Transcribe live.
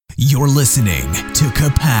You're listening to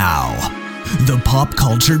Kapow, the pop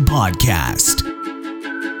culture podcast.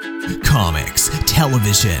 Comics,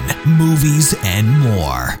 television, movies, and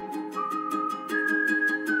more.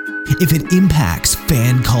 If it impacts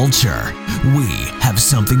fan culture, we have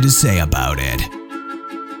something to say about it.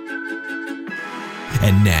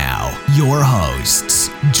 And now, your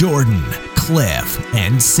hosts, Jordan, Cliff,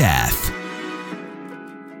 and Seth.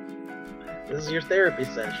 This is your therapy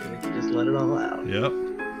session. You can just let it all out. Yep.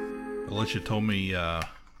 Alicia told me today,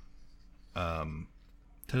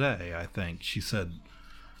 I think, she said,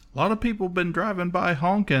 a lot of people have been driving by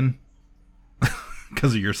honking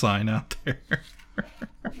because of your sign out there.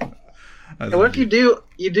 And what if you do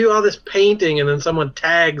all this painting and then someone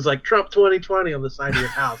tags like Trump 2020 on the side of your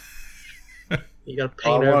house? You got to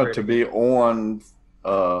paint over it. I want it to be on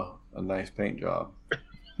a nice paint job.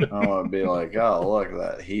 I want to be like, oh, look at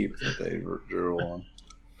that heap that they drew on.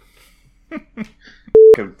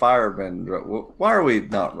 Firemen. Why are we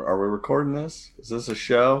not? Are we recording this? Is this a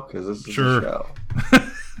show? Because this is a show.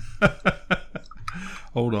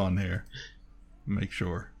 Hold on here. Make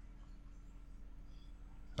sure.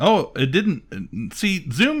 Oh, it didn't. See,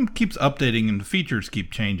 Zoom keeps updating and the features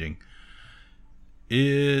keep changing.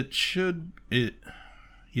 Yeah.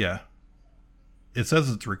 It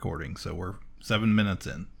says it's recording, so we're 7 minutes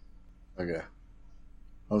in. Okay.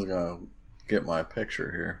 I was going to get my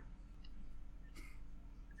picture here.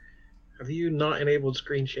 Have you not enabled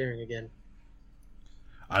screen sharing again?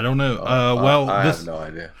 I don't know. I have no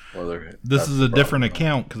idea. This is a different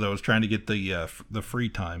account because I was trying to get the free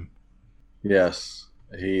time. Yes,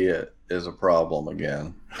 he is a problem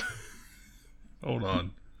again. Hold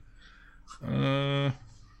on.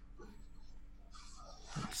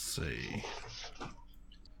 Let's see.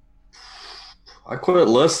 I quit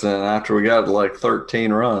listening after we got like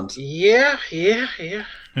 13 runs. Yeah.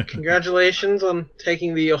 Congratulations on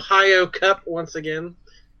taking the Ohio Cup once again.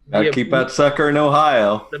 Gotta keep that sucker in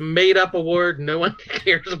Ohio. The made-up award no one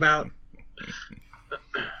cares about.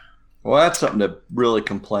 Well, that's something to really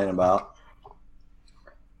complain about.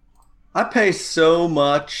 I pay so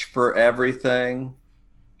much for everything.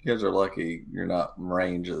 You guys are lucky you're not in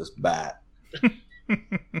range of this bat.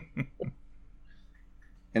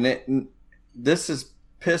 And this has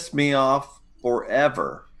pissed me off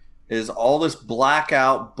forever, is all this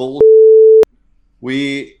blackout bullshit.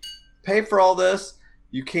 We pay for all this.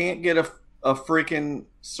 You can't get a freaking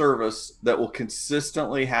service that will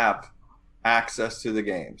consistently have access to the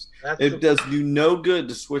games. It does you no good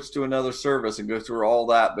to switch to another service and go through all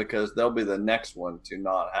that because they'll be the next one to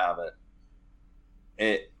not have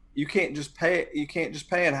it. You can't just pay. You can't just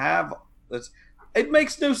pay and have this. It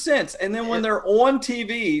makes no sense. And then when they're on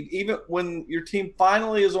TV, even when your team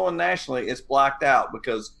finally is on nationally, it's blacked out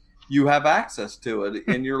because you have access to it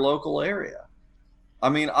in your local area. I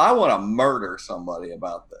mean, I want to murder somebody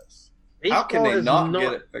about this. How can they not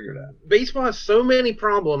get it figured out? Baseball has so many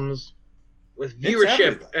problems with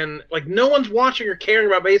viewership, and like no one's watching or caring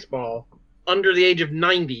about baseball under the age of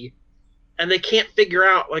 90, and they can't figure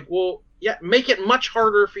out like, well, yeah, make it much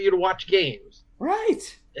harder for you to watch games.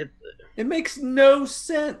 Right. It makes no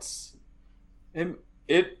sense. And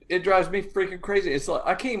it drives me freaking crazy. It's like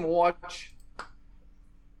I can't even watch.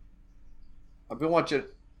 I've been watching,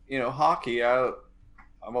 hockey. I've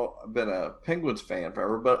been a Penguins fan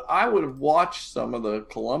forever, but I would have watched some of the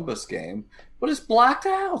Columbus game, but it's blacked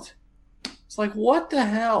out. It's like, what the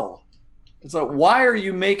hell? It's like, why are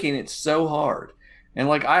you making it so hard? And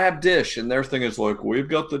like, I have Dish, and their thing is like, we've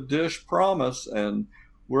got the Dish promise, and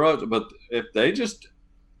we're out. But if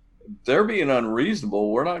they're being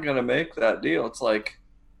unreasonable, we're not going to make that deal. It's like,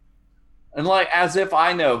 and like, as if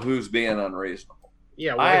I know who's being unreasonable.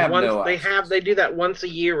 Yeah, well, they do that once a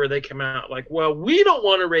year where they come out like, well, we don't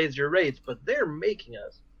want to raise your rates, but they're making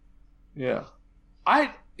us. Yeah.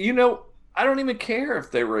 I don't even care if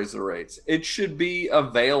they raise the rates. It should be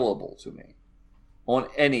available to me on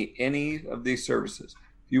any of these services.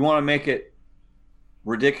 If you want to make it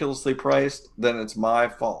ridiculously priced, then it's my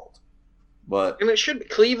fault. And it should be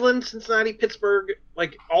Cleveland, Cincinnati, Pittsburgh,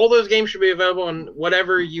 like all those games should be available on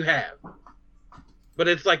whatever you have. But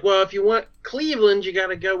it's like, well, if you want Cleveland, you got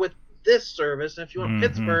to go with this service. And if you want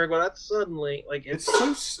Pittsburgh, well, that's suddenly like it's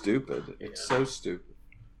so stupid. It's so stupid.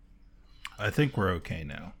 I think we're okay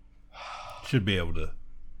now. Should be able to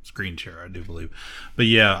screen share, I do believe. But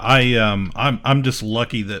yeah, I'm just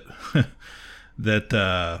lucky that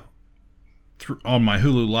on my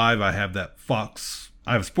Hulu Live I have that Fox.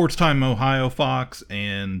 I have Sports Time Ohio Fox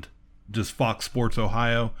and just Fox Sports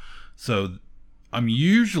Ohio. So I'm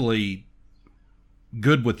usually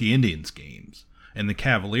good with the Indians games and the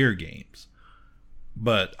Cavalier games.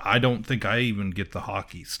 but I don't think I even get the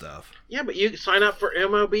hockey stuff. Yeah, but you sign up for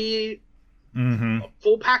MLB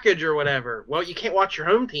full package or whatever. Well, you can't watch your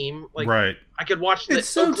home team. Like, right. I could watch the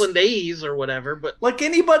Oakland A's or whatever, but like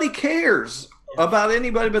anybody cares about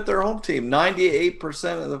anybody but their home team.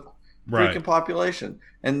 98% of the freaking population,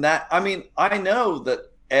 and that I know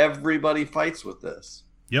that everybody fights with this.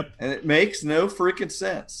 Yep, and it makes no freaking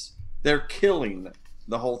sense. They're killing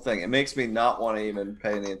the whole thing. It makes me not want to even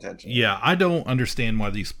pay any attention. Yeah, I don't understand why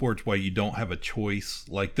these sports, why you don't have a choice.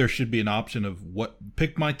 Like, there should be an option of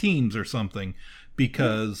pick my teams or something,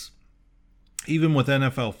 because even with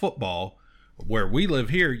NFL football, where we live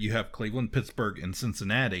here, you have Cleveland, Pittsburgh, and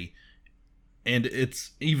Cincinnati, and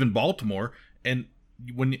it's even Baltimore. And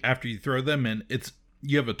after you throw them in,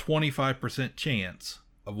 you have a 25% chance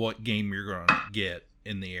of what game you're going to get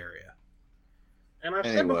in the area. And I've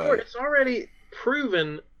said before, it's already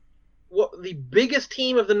proven what the biggest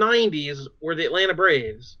team of the 90s were the Atlanta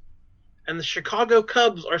Braves, and the Chicago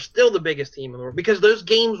Cubs are still the biggest team in the world because those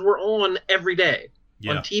games were on every day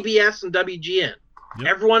on TBS and WGN. Yep.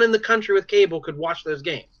 Everyone in the country with cable could watch those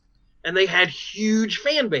games, and they had huge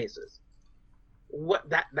fan bases.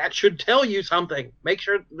 That should tell you something. Make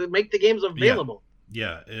the games available.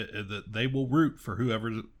 Yeah, they will root for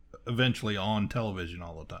whoever's eventually on television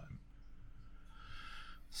all the time.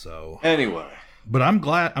 So anyway, but I'm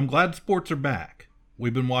glad sports are back.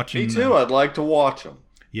 We've been watching. Me too. I'd like to watch them.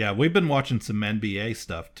 Yeah, we've been watching some NBA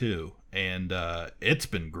stuff too, and it's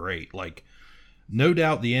been great. Like, no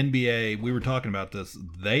doubt the NBA. We were talking about this.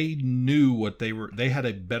 They knew what they were. They had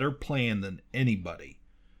a better plan than anybody.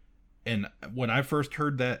 And when I first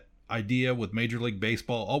heard that idea with Major League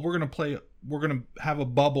Baseball, we're gonna have a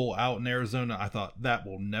bubble out in Arizona, I thought that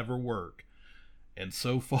will never work. And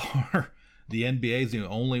so far, the NBA is the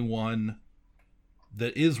only one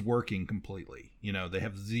that is working completely. You know, they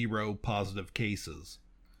have 0 positive cases.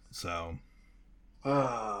 So,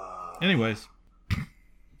 anyways.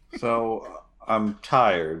 So, I'm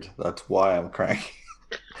tired. That's why I'm cranky.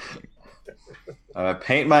 I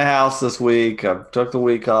paint my house this week. I took the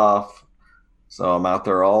week off. So, I'm out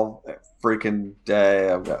there all freaking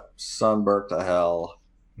day. I've got sunburnt to hell.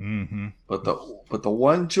 Mm-hmm. But the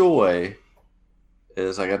one joy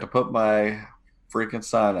is I got to put my freaking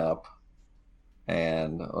sign up,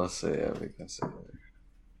 and let's see if we can see it.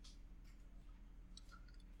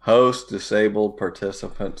 Host disabled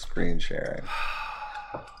participant screen sharing.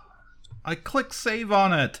 I clicked save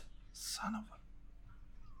on it. Son of a...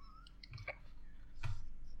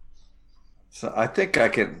 So I think I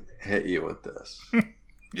can hit you with this.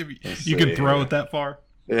 You can throw it that far?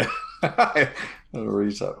 Yeah. I'll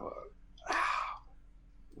reach that far.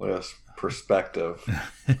 Look at this perspective.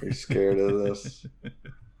 Are you scared of this?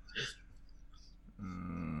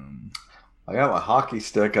 I got my hockey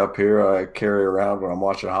stick up here I carry around when I'm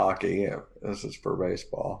watching hockey. This is for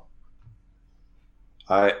baseball.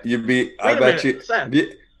 I bet you. Seth,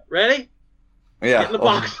 ready? Yeah. Get in the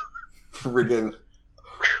box. Freaking.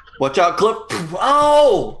 Watch out, Clip.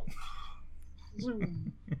 Oh!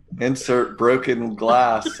 Insert broken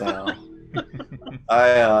glass sound.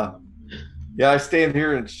 I stand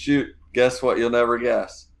here and shoot. Guess what? You'll never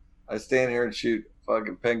guess. I stand here and shoot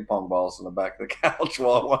fucking ping pong balls in the back of the couch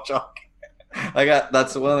while I watch hockey.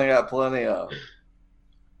 That's the one I got plenty of.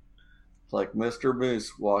 It's like Mr.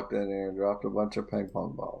 Moose walked in here and dropped a bunch of ping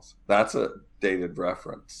pong balls. That's a dated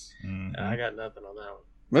reference. Mm-hmm. I got nothing on that one.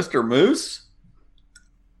 Mr. Moose?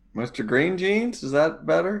 Mr. Green Jeans? Is that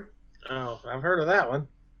better? Oh, I've heard of that one.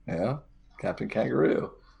 Yeah. Captain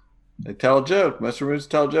Kangaroo. They tell a joke. Mr. Moose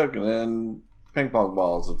tell a joke, and then ping pong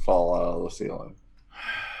balls would fall out of the ceiling.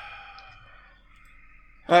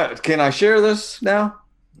 Can I share this now?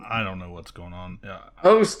 I don't know what's going on.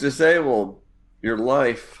 Host disabled your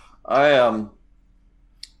life. Anyway,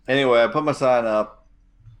 I put my sign up,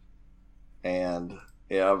 and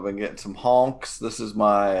I've been getting some honks. This is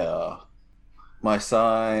my my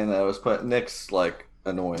sign. Nick's like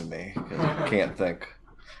annoying me because I can't think.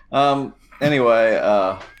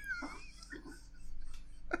 Anyway,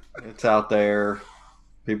 it's out there,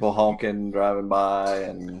 people honking, driving by,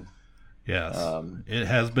 and yes, it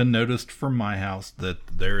has been noticed from my house that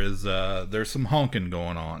there's some honking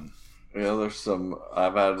going on. Yeah, there's some.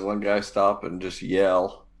 I've had one guy stop and just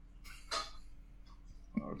yell.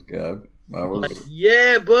 That was good. Like,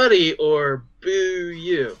 yeah, buddy, or boo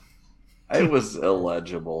you. It was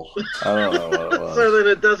illegible. I don't know what it was. So then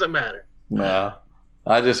it doesn't matter. No.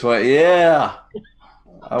 I just went, yeah.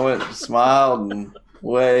 I went and smiled and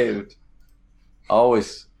waved.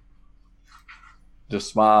 Always just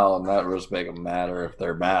smile, and that was make them madder if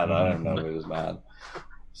they're mad. I don't know who's mad.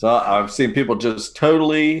 So I've seen people just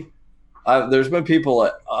totally There's been people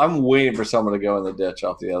I'm waiting for someone to go in the ditch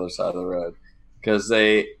off the other side of the road because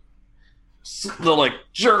they'll like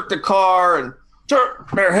jerk the car and turn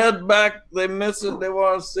their head back. They miss it. They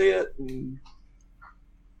want to see it. And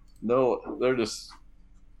no, they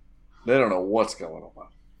don't know what's going on.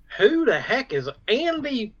 Who the heck is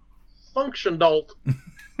Andy Funktiondolt?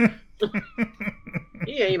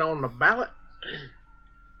 He ain't on the ballot.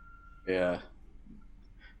 Yeah.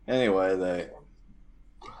 Anyway, they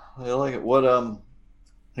like it. What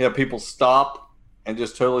yeah, people stop and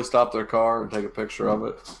just totally stop their car and take a picture of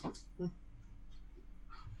it.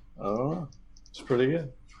 Oh, it's pretty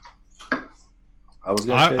good. I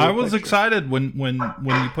was excited when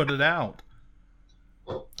you put it out.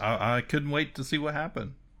 I couldn't wait to see what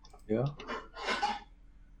happened. Yeah.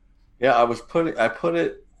 Yeah, I put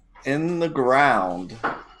it in the ground.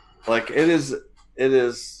 Like it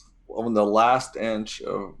is on the last inch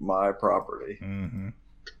of my property. Mm-hmm.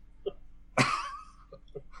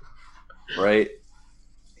 Right?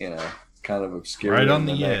 Kind of obscure. Right on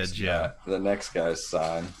the edge, yeah. The next guy's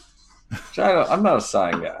sign. I'm not a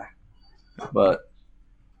sign guy. But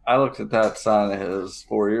I looked at that sign of his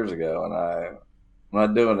 4 years ago, and I'm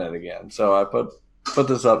not doing it again. So I put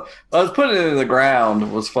this up. I was putting it in the ground.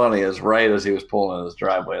 Was funny as right as he was pulling in his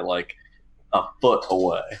driveway, like a foot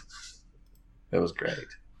away. It was great.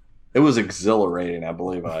 It was exhilarating. I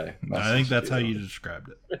believe I think that's how you described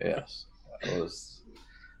it. Yes,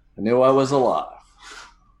 I knew I was alive.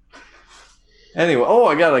 Anyway,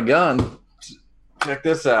 I got a gun. Check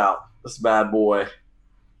this out. This bad boy.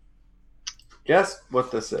 Guess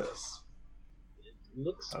what this is? It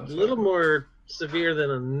looks a little more severe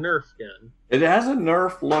than a Nerf gun. It has a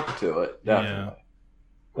Nerf look to it, definitely.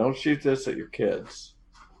 Yeah. Don't shoot this at your kids.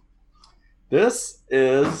 This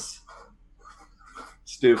is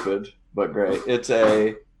stupid, but great.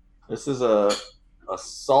 This is a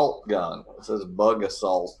assault gun. It says bug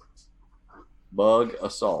assault. Bug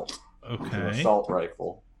assault. Okay. An assault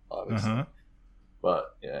rifle, obviously. Uh-huh.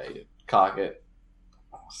 But yeah, you cock it,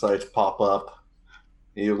 sights pop up.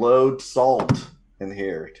 You load salt in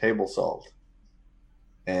here, table salt,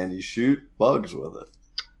 and you shoot bugs with it.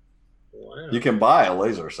 Wow. You can buy a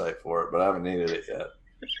laser sight for it, but I haven't needed it yet.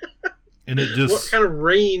 And it just what kind of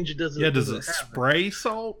range does it? Yeah, does it spray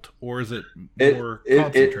salt or is it more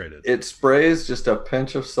concentrated? It sprays just a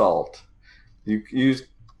pinch of salt. You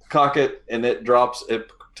cock it and it drops.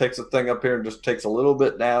 It takes a thing up here and just takes a little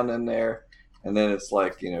bit down in there, and then it's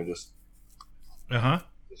like just.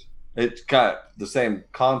 It's kind of the same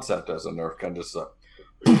concept as a Nerf gun, just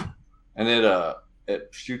and it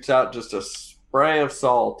shoots out just a spray of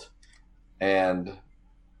salt, and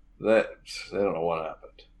they don't know what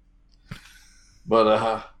happened.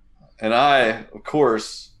 But and I, of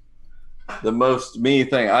course, the most me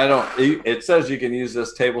thing, it says you can use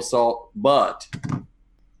this table salt, but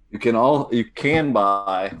you can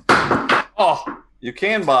buy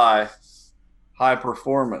high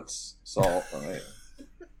performance salt.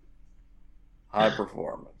 High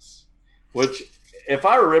performance, which if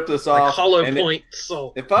I were to rip this off, like hollow point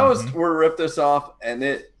salt. If I were to rip this off and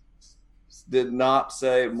it did not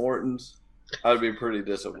say Morton's, I'd be pretty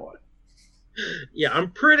disappointed. Yeah,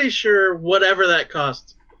 I'm pretty sure whatever that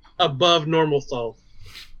costs above normal salt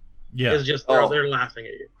is just they're laughing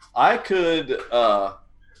at you. I could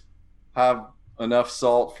have enough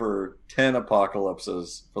salt for 10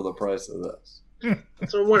 apocalypses for the price of this.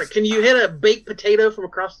 So I'm wondering, can you hit a baked potato from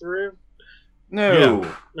across the room? No.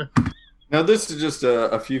 Yeah. No, this is just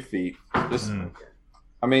a few feet.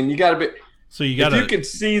 I mean, you got to be... So you got to... If you can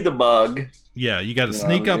see the bug... Yeah, you got to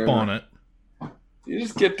sneak up on it. You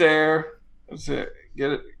just get there,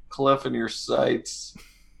 get it cleft in your sights,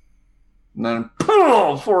 and then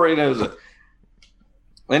boom, before he knows it.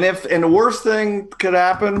 And the worst thing could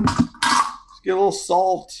happen, just get a little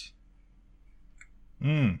salt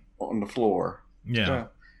on the floor. Yeah. So,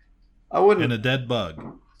 I wouldn't... And a dead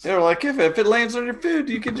bug. They're like, if it lands on your food,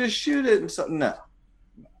 you could just shoot it and something. No.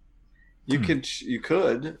 You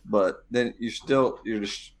could, but then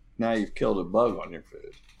now you've killed a bug on your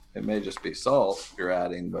food. It may just be salt you're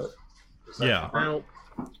adding, but yeah. Now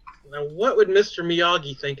what would Mr.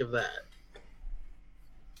 Miyagi think of that?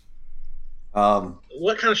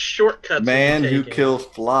 What kind of shortcuts? Man who kills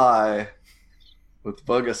fly with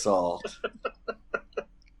bug assault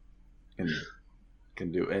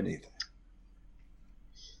can do anything.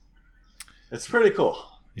 It's pretty cool.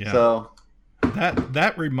 Yeah. So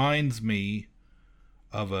that reminds me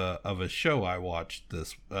of a show I watched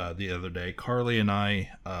the other day. Carly and I,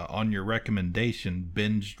 on your recommendation,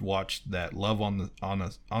 binged watched that Love on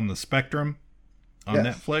the Spectrum on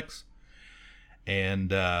Netflix,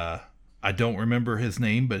 and I don't remember his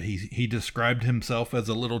name, but he described himself as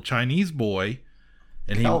a little Chinese boy,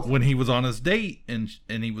 and when he was on his date, and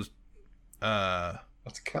he was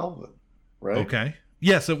that's Kelvin, right? Okay,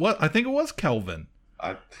 yes, it was. I think it was Kelvin.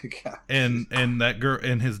 I think. And that girl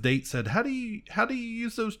and his date said, "How do you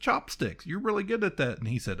use those chopsticks? You're really good at that." And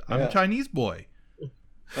he said, "I'm a Chinese boy."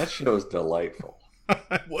 That show is delightful.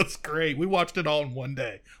 It was great. We watched it all in one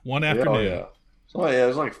day, one afternoon. Yeah. So it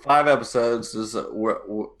was like 5 episodes. This we're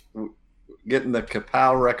getting the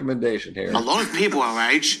Kapow recommendation here. A lot of people our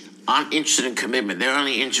age aren't interested in commitment. They're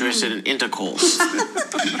only interested in intercourse.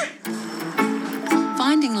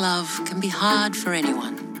 Finding love can be hard for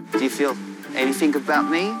anyone. Do you feel anything about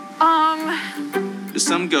me?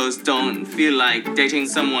 Some girls don't feel like dating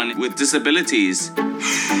someone with disabilities.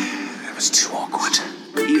 That was too awkward.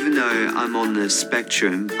 Even though I'm on the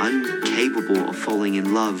spectrum, I'm capable of falling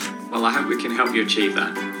in love. Well, I hope we can help you achieve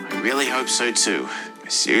that. I really hope so too. I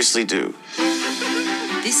seriously do.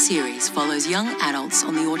 This series follows young adults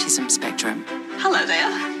on the autism spectrum. Hello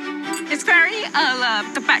there. It's Barry. I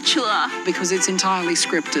love The Bachelor. Because it's entirely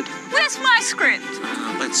scripted. Where's my script?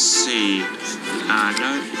 Let's see.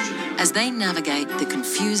 No. As they navigate the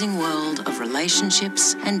confusing world of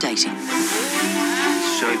relationships and dating.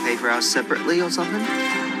 Shall we pay for ours separately or something?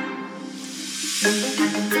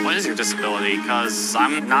 What is your disability? Because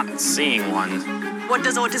I'm not seeing one. What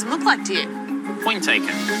does autism look like to you? Point taken.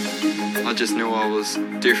 I just knew I was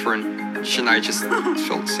different. Sinead just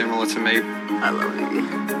felt similar to me. I love you.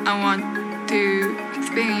 I want to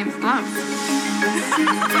experience love.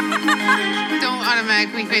 Don't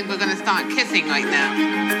automatically think we're going to start kissing right now.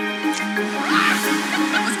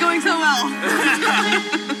 It's going so well.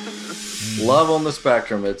 Love on the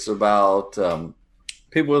Spectrum. It's about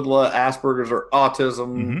people with Asperger's or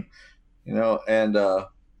autism, and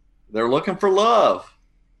they're looking for love.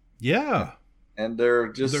 Yeah. And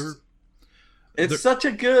they're such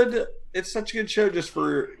a good show just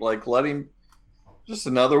for like letting just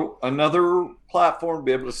another platform to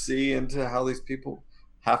be able to see into how these people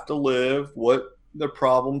have to live, what the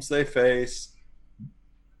problems they face,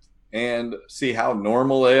 and see how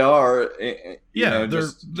normal they are. They're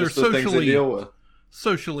the things they deal with.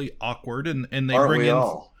 Socially awkward, and they Aren't bring we in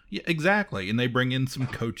all? Yeah, exactly, and they bring in some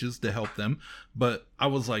coaches to help them. But I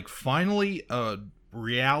was like, finally, a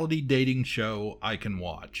reality dating show I can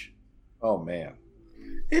watch. Oh man,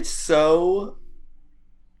 it's so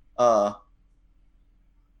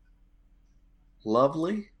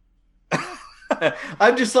lovely.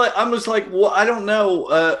 I'm just like, well, I don't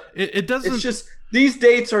know. It doesn't. It's just these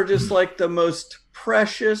dates are just like the most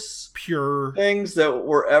precious, pure things that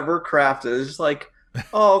were ever crafted. It's just like,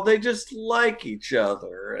 oh, they just like each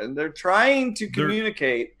other and they're trying to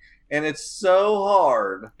communicate, and it's so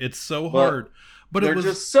hard. It's so hard, but they're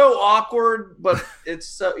just so awkward. But it's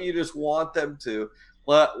so you just want them to.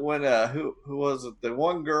 But when who was it? The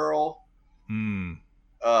one girl,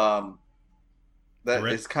 that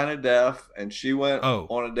is kind of deaf, and she went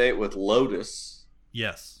on a date with Lotus.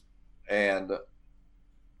 Yes. And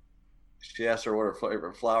she asked her what her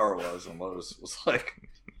favorite flower was, and Lotus was like,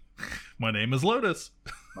 "My name is Lotus."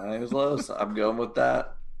 My name is Lotus. I'm going with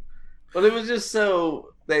that. But it was just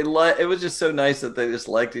so it was just so nice that they just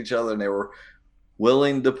liked each other, and they were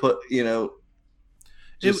willing to put,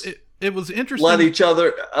 just it was interesting. Let each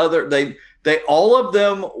other they all of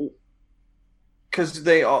them. Because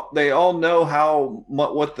they all know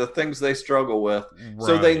what the things they struggle with, right.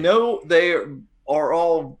 So they know they are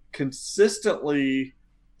all consistently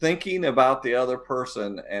thinking about the other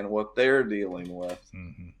person and what they're dealing with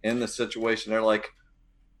in the situation. They're like,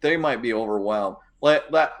 they might be overwhelmed. Like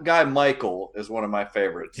that guy Michael is one of my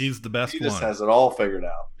favorites. He's the best. He just has it all figured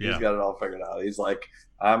out. Yeah. He's got it all figured out. He's like,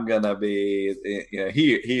 I'm gonna be.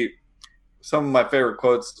 He. Some of my favorite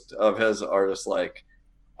quotes of his are just like,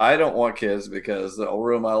 I don't want kids because they'll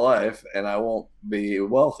ruin my life and I won't be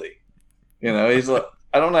wealthy. He's like,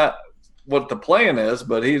 I don't know what the plan is,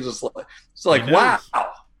 but he's just like, it's like,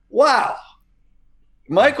 wow.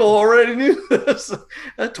 Michael already knew this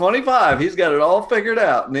at 25. He's got it all figured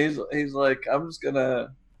out. And he's like,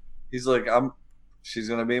 she's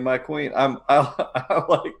going to be my queen. I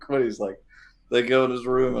like what he's like. They go in his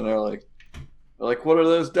room and they're like, what are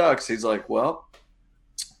those ducks? He's like, well,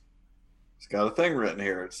 got a thing written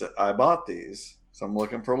here. It said, I bought these, so I'm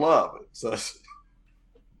looking for love. It says,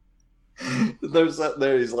 there's that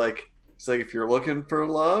there. He's like, if you're looking for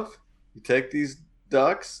love, you take these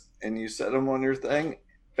ducks and you set them on your thing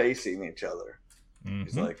facing each other.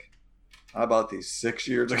 He's like, I bought these 6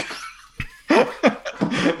 years ago.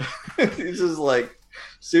 He's just like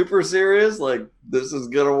super serious. Like, this is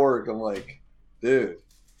going to work. I'm like, dude,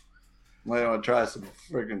 Might want to try some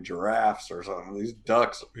freaking giraffes or something. These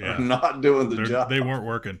ducks are not doing the job. They weren't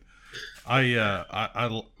working.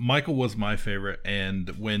 Michael was my favorite, and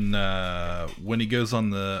when he goes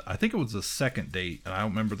on I think it was the second date, and I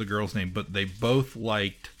don't remember the girl's name, but they both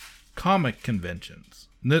liked comic conventions.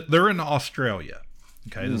 They're in Australia.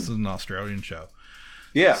 Okay, this is an Australian show.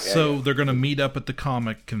 Yeah. So they're going to meet up at the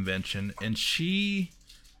comic convention, and she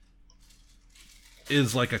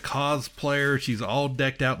is like a cosplayer. She's all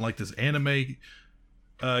decked out in like this anime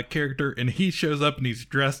character, and he shows up and he's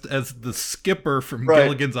dressed as the skipper from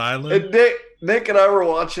Gilligan's Island. And Nick and I were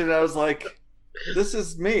watching, and I was like, "This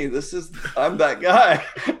is me. I'm that guy."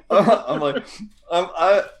 I'm like,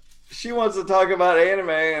 she wants to talk about anime,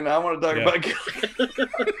 and I want to talk about Gilligan.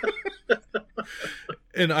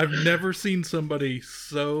 And I've never seen somebody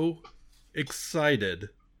so excited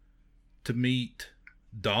to meet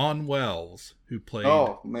Dawn Wells, who played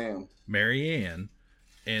Mary Ann.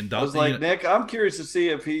 And I was like, Nick, I'm curious to see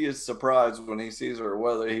if he is surprised when he sees her,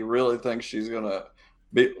 whether he really thinks she's gonna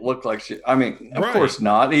look like she. I mean, of course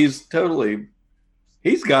not. He's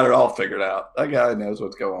got it all figured out. That guy knows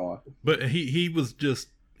what's going on. But he was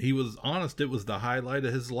honest. It was the highlight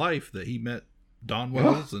of his life that he met Dawn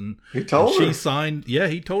Wells, and he told her. She signed. Yeah,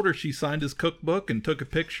 he told her she signed his cookbook and took a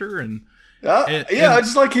picture, and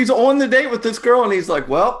just like he's on the date with this girl, and he's like,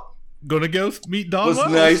 "Well, gonna go meet Dawn Wells.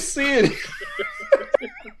 Was nice seeing you."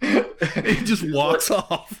 He just walks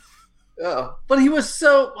off. Yeah, but he was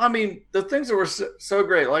so. I mean, the things that were so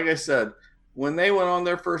great. Like I said, when they went on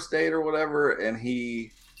their first date or whatever, and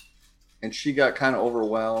she got kind of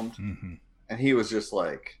overwhelmed, and he was just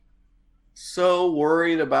like so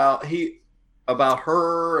worried about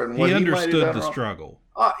her and what he understood understood the struggle.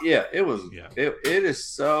 It was. Yeah. It is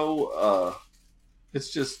so.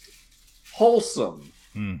 It's just wholesome.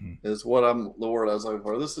 Is what the word I was looking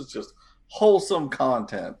for. This is just wholesome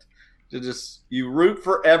content. You root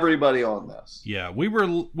for everybody on this. Yeah, we were a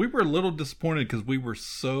little disappointed because we were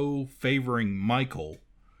so favoring Michael.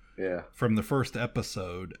 Yeah. From the first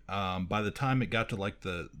episode, by the time it got to like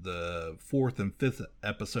the fourth and fifth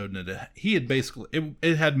episode, and he had basically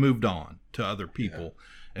it had moved on to other people,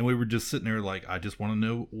 and we were just sitting there like, I just want to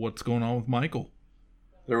know what's going on with Michael.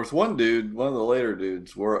 There was one dude, one of the later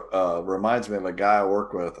dudes, reminds me of a guy I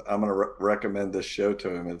work with. I'm going to recommend this show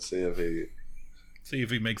to him and see if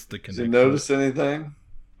he makes the connection. Does he notice anything?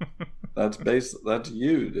 That's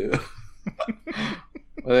you, dude.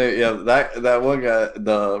 Yeah, that one guy,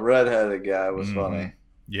 the redheaded guy, was funny.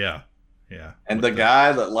 Yeah. And the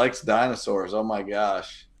guy that likes dinosaurs, oh my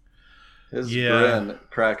gosh, his grin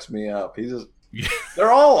cracks me up.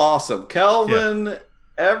 They're all awesome. Kelvin. Yeah.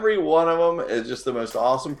 Every one of them is just the most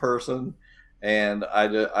awesome person, and I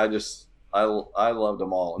loved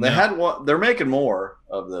them all. And they had one. They're making more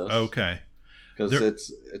of this. Okay, because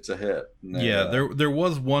it's a hit. There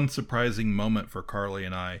was one surprising moment for Carly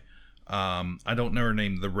and I. I don't know her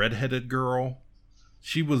name. The redheaded girl.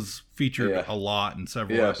 She was featured a lot in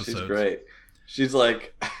several episodes. Yeah, she's great. She's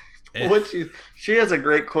like, she has a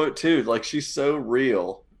great quote too. Like, she's so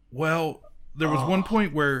real. Well. There was one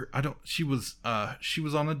point where she was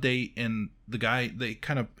on a date, and the guy,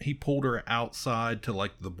 he pulled her outside to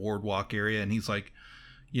like the boardwalk area, and he's like,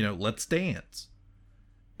 let's dance.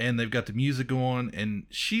 And they've got the music going, and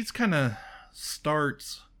she's kind of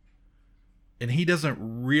starts, and he doesn't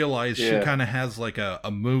realize she kind of has like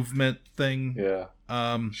a movement thing. Yeah.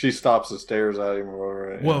 She stops and stares at him or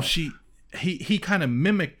whatever. Well, he kind of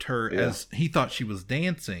mimicked her as he thought she was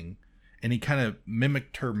dancing, and he kind of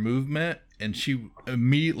mimicked her movement. And she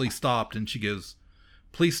immediately stopped, and she goes,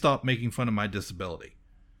 "Please stop making fun of my disability."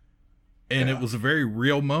 And it was a very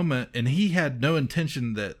real moment, and he had no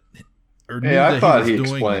intention that, or knew that I thought he was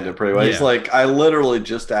doing explained that. It pretty well. He's like, "I literally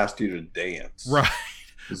just asked you to dance." Right.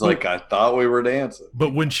 He's like, "I thought we were dancing."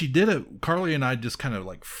 But when she did it, Carly and I just kind of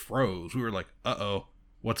like froze. We were like, "Uh-oh,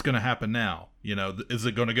 what's going to happen now? Is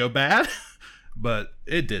it going to go bad?" But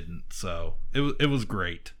it didn't. So it was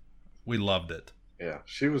great. We loved it. Yeah,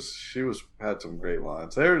 she had some great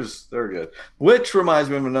lines. They're good. Which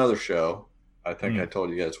reminds me of another show. I think I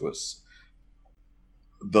told you guys was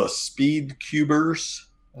the Speed Cubers.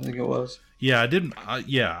 I think it was. Yeah, I didn't.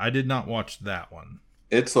 I did not watch that one.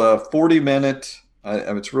 It's a 40-minute.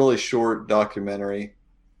 It's really short documentary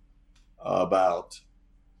about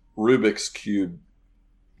Rubik's Cube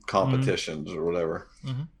competitions or whatever,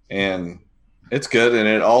 and it's good. And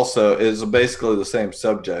it also is basically the same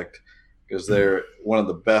subject. Because they're one of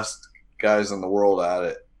the best guys in the world at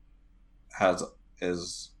it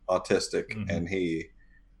is autistic, and he,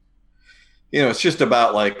 it's just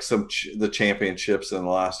about like the championships in the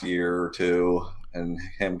last year or two, and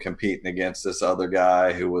him competing against this other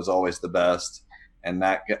guy who was always the best, and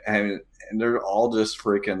they're all just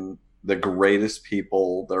freaking the greatest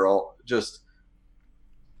people. They're all just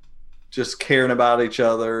caring about each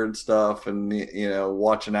other and stuff, and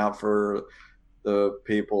watching out for the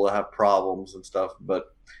people that have problems and stuff.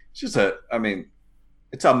 But it's just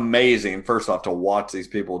it's amazing, first off, to watch these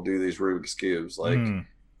people do these Rubik's Cubes. Like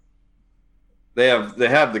they have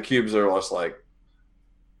the cubes that are just like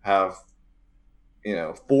have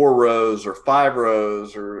 4 rows or 5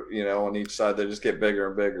 rows or on each side. They just get bigger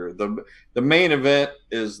and bigger. The main event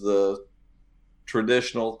is the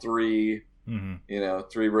traditional 3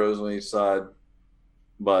 3 rows on each side,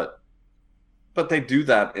 but they do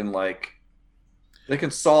that in they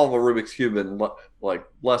can solve a Rubik's Cube in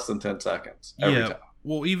less than 10 seconds every time.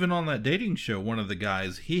 Well, even on that dating show, one of the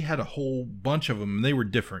guys, he had a whole bunch of them, and they were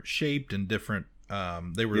different shaped and different.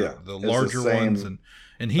 They were the larger ones, and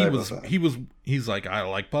he's like, I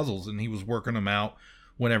like puzzles, and he was working them out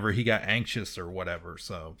whenever he got anxious or whatever.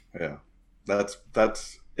 So yeah, it's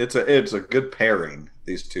a good pairing,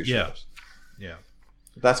 these two shows. Yeah.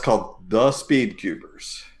 That's called The Speed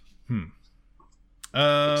Cubers.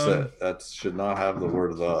 That should not have the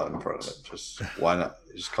word "the" in front of it. Just why not?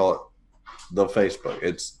 Just call it the Facebook.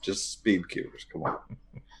 It's just Speed Cubers. Come on.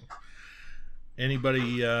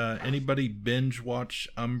 Anybody binge watch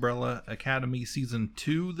Umbrella Academy season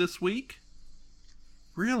 2 this week?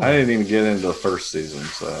 Really? I didn't even get into the first season,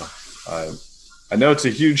 so I know it's a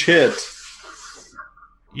huge hit.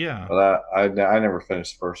 Yeah, but I never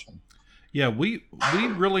finished the first one. Yeah, we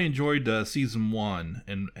really enjoyed season 1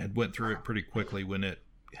 and had went through it pretty quickly when it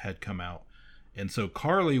had come out. And so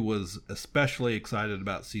Carly was especially excited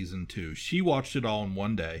about season 2. She watched it all in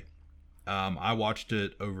one day. I watched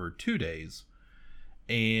it over 2 days.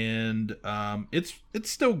 And it's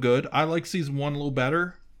still good. I like season 1 a little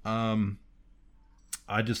better. I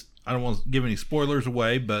don't want to give any spoilers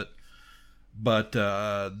away, but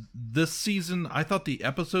this season I thought the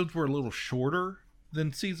episodes were a little shorter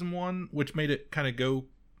than season 1, which made it kind of go,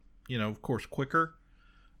 of course, quicker.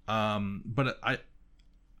 But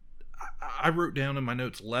I wrote down in my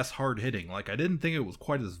notes less hard hitting. Like, I didn't think it was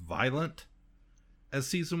quite as violent as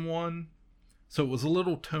season 1. So it was a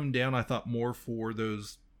little toned down. I thought more for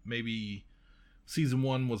those, maybe season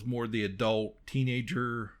 1 was more the adult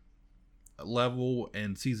teenager level,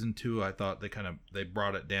 and season 2 I thought they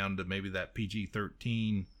brought it down to maybe that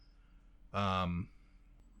PG-13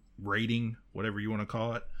 rating, whatever you want to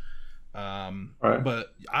call it. Right.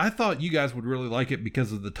 But I thought you guys would really like it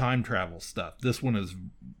because of the time travel stuff. This one is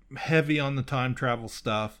heavy on the time travel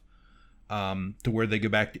stuff, to where they go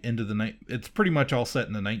back to into the night. It's pretty much all set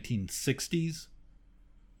in the 1960s.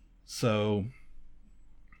 So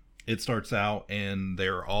it starts out and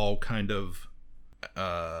they're all kind of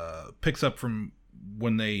picks up from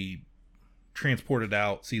when they transported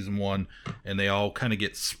out season 1, and they all kind of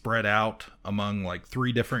get spread out among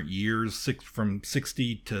 3 different years, from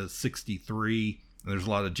 60 to 63. There's a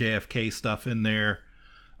lot of JFK stuff in there.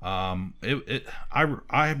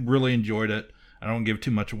 I really enjoyed it. I don't give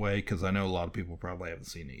too much away because I know a lot of people probably haven't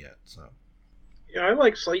seen it yet. So yeah, I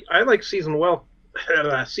like season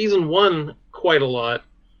 1 quite a lot.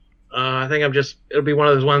 I think it'll be one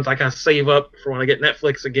of those ones I kind of save up for when I get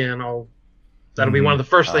Netflix again. That'll be one of the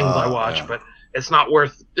first things I watch, yeah. But it's not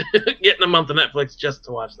worth getting a month of Netflix just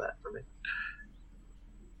to watch that for me.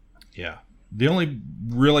 Yeah. The only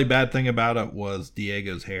really bad thing about it was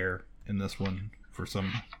Diego's hair in this one. For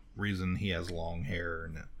some reason, he has long hair,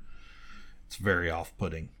 and it's very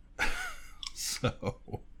off-putting. So,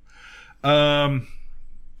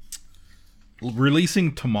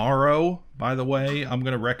 releasing tomorrow, by the way, I'm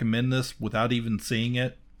going to recommend this without even seeing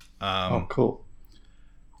it. Cool.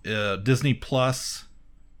 Disney Plus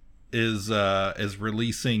is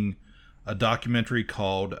releasing a documentary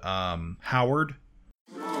called Howard.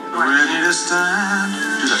 Ready to stand.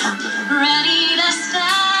 Ready to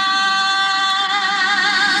stand.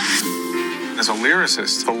 As a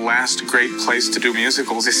lyricist, the last great place to do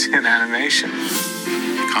musicals is in animation.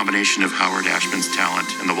 The combination of Howard Ashman's talent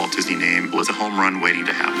and the Walt Disney name was a home run waiting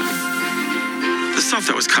to happen. The stuff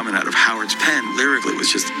that was coming out of Howard's pen lyrically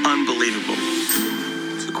was just unbelievable.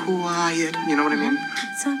 Quiet, you know what I mean?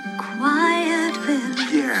 It's a quiet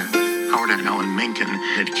village. Yeah. Howard and Alan Menken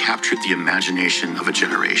had captured the imagination of a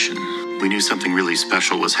generation. We knew something really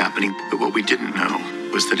special was happening, but what we didn't know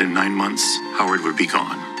was that in 9 months, Howard would be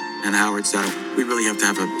gone. And Howard said, we really have to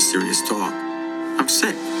have a serious talk. I'm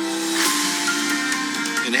sick.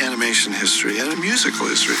 In animation history and in musical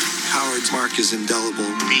history, Howard's mark is indelible.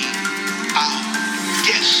 Me.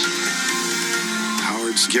 Yes.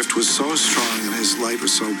 Howard's gift was so strong and his light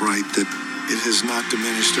was so bright that It has not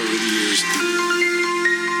diminished over the years.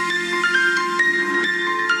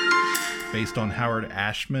 Based on Howard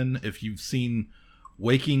Ashman. If you've seen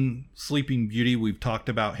Waking Sleeping Beauty, we've talked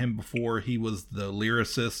about him before. He was the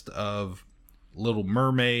lyricist of Little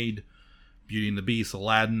Mermaid, Beauty and the Beast,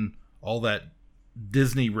 Aladdin, all that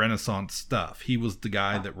Disney Renaissance stuff. He was the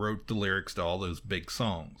guy that wrote the lyrics to all those big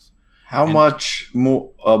songs. How much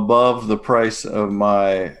more above the price of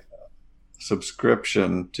my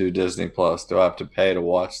subscription to Disney Plus do I have to pay to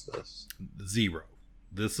watch this? Zero.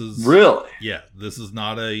 This is really, yeah. This is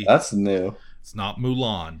not a. That's new. It's not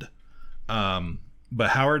Mulan. But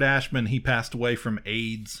Howard Ashman, he passed away from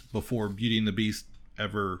AIDS before Beauty and the Beast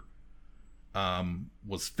ever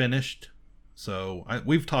was finished. So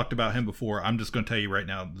we've talked about him before. I'm just going to tell you right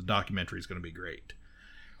now, the documentary is going to be great.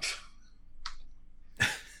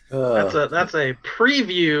 That's a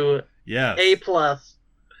preview. Yes. A+.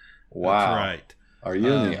 Wow. That's right. Are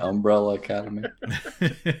you in the Umbrella Academy?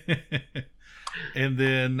 And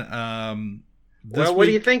then what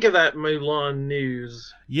do you think of that Mulan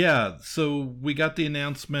news? Yeah, so we got the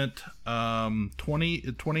announcement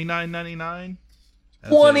 $29.99.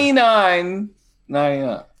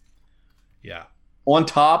 $29.99. Yeah. On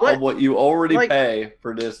top of what you already pay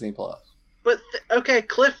for Disney Plus. But okay,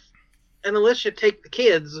 Cliff and Alicia take the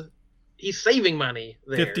kids. He's saving money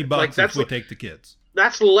there. $50 if we take the kids.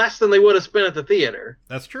 That's less than they would have spent at the theater.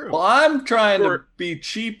 That's true. Well, I'm trying to be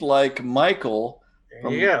cheap like Michael.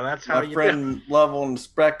 Yeah, that's how my friend Level and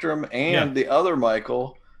Spectrum and the other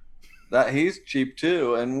Michael. That he's cheap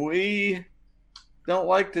too, and we don't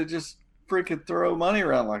like to just freaking throw money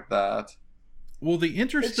around like that. Well, the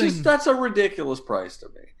interesting that's a ridiculous price to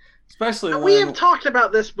me, especially we have talked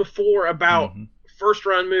about this before about first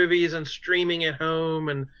run movies and streaming at home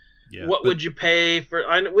and what would you pay for?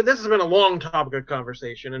 This has been a long topic of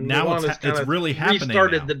conversation, and now it's really happening.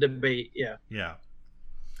 Restarted the debate. Yeah.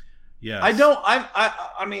 Yes.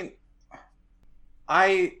 I mean,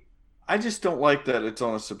 I just don't like that it's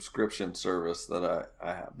on a subscription service that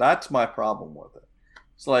I have. That's my problem with it.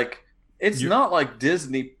 It's like it's not like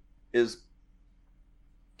Disney is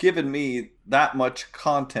giving me that much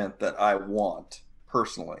content that I want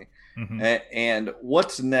personally. And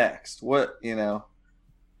what's next? What Well,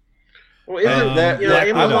 isn't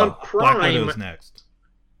Amazon Prime? Black Widow's next.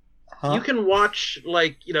 Huh? You can watch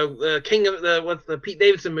the King of the Pete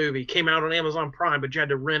Davidson movie came out on Amazon Prime, but you had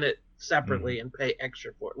to rent it separately and pay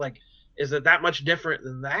extra for it. Like, is it that much different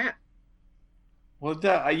than that? Well,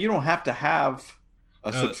 you don't have to have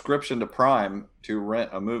a subscription to Prime to rent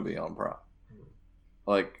a movie on Prime.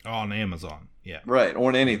 Like on Amazon, yeah, right,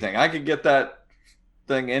 on anything. I could get that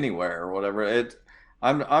thing anywhere or whatever.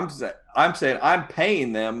 I'm saying I'm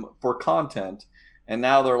paying them for content, and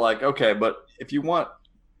now they're like, okay, but if you want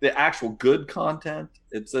the actual good content,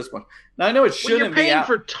 it's this one. Now I know it shouldn't be out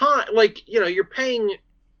for time. Like you're paying.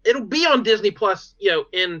 It'll be on Disney Plus,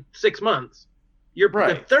 in 6 months.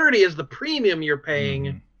 The 30 is the premium you're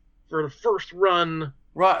paying for the first run.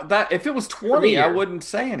 Right. That if it was 20, I wouldn't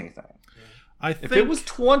say anything. If it was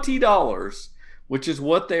 $20, which is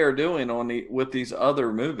what they are doing with these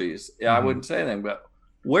other movies, I wouldn't say anything. But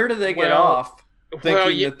where do they get off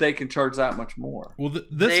thinking that they can charge that much more? Well,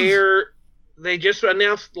 they just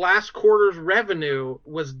announced last quarter's revenue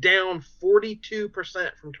was down 42%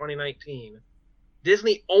 from 2019.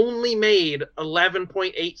 Disney only made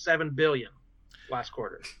 $11.87 billion last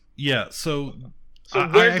quarter. Yeah, so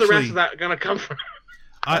where's the rest of that going to come from?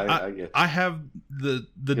 I have the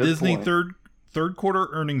Disney third quarter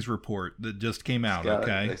earnings report that just came out.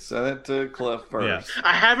 Okay, they sent it to Cliff first. Yeah.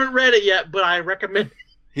 I haven't read it yet, but I recommend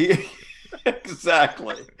it.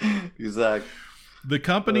 Exactly. The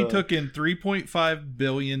company took in $3.5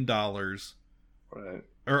 billion. Right.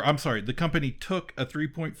 Or I'm sorry, the company took a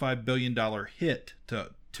 $3.5 billion hit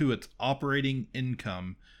to its operating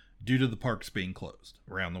income due to the parks being closed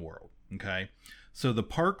around the world. Okay, so the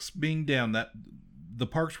parks being down, the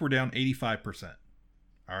parks were down 85%.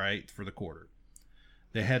 All right, for the quarter,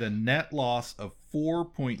 they had a net loss of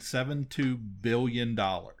 $4.72 billion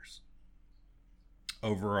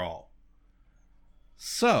overall.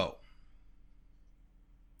 So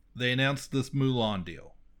they announced this Mulan deal.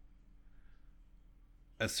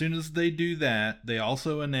 As soon as they do that, they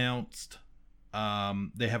also announced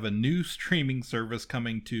they have a new streaming service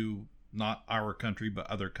coming to not our country, but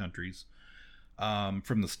other countries,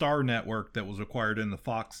 from the Star Network that was acquired in the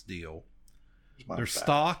Fox deal. Their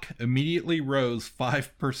stock immediately rose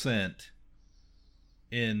 5%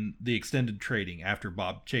 in the extended trading after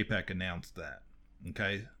Bob Chapek announced that.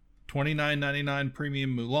 Okay, $29.99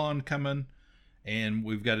 premium Mulan coming, and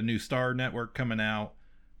we've got a new Star Network coming out.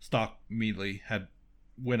 Stock immediately had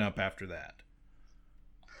went up after that.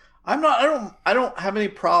 I don't have any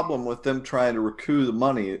problem with them trying to recoup the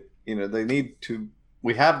money. You know, they need to.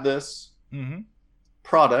 We have this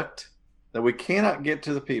product that we cannot get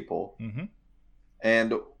to the people,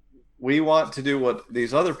 and we want to do what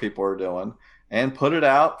these other people are doing and put it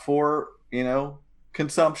out for, you know,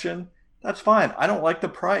 consumption. That's fine. I don't like the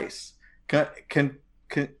price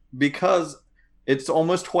because it's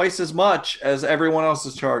almost twice as much as everyone else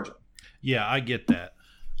is charging. Yeah, I get that.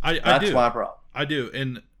 I That's do. my problem. I do.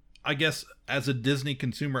 And I guess as a Disney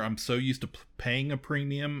consumer, I'm so used to paying a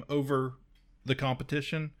premium over the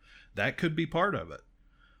competition. That could be part of it.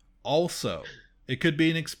 Also, it could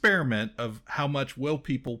be an experiment of how much will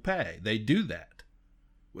people pay. They do that.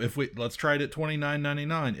 Let's try it at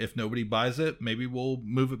 $29.99. If nobody buys it, maybe we'll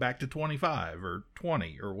move it back to $25 or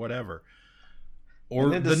 $20 or whatever.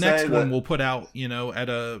 Or the next one we'll put out, you know, at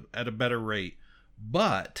a better rate.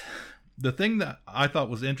 But the thing that I thought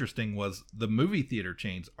was interesting was the movie theater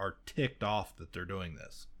chains are ticked off that they're doing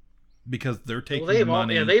this because they're taking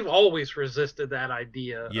money. They've always resisted that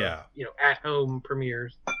idea. Yeah. Of, you know, at home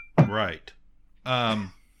premieres. Right.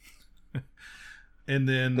 And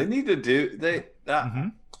then they need to do the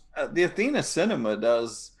Athena Cinema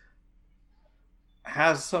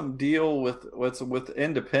has some deal with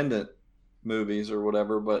independent movies or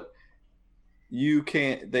whatever, but you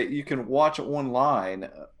can watch online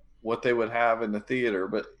what they would have in the theater,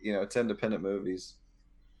 but you know, it's independent movies.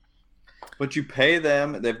 But you pay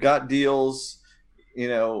them, they've got deals, you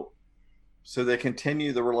know, so they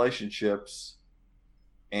continue the relationships,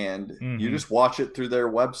 and you just watch it through their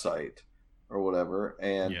website or whatever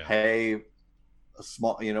and pay a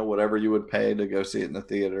small, you know, whatever you would pay to go see it in the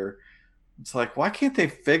theater. It's like, why can't they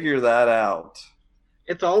figure that out?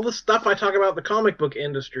 It's all the stuff I talk about the comic book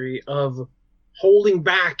industry of holding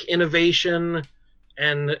back innovation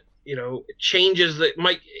and, you know, changes that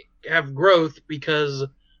might have growth because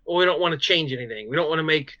we don't want to change anything. We don't want to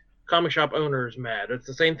make comic shop owners mad. It's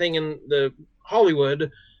the same thing in the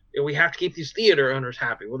Hollywood. We have to keep these theater owners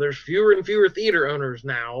happy. Well, there's fewer and fewer theater owners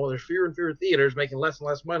now. There's fewer and fewer theaters making less and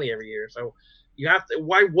less money every year. So you have to,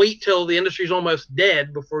 why wait till the industry's almost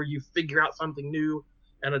dead before you figure out something new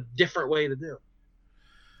and a different way to do it?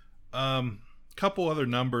 Couple other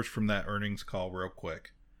numbers from that earnings call real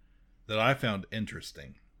quick that I found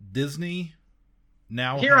interesting. Disney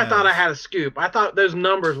now I thought I had a scoop. I thought those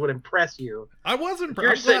numbers would impress you. I wasn't.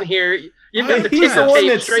 You're sitting here. You've got the He's the one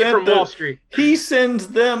that straight from Wall Street. He sends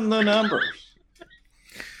them the numbers.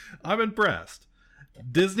 I'm impressed.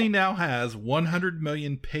 Disney now has 100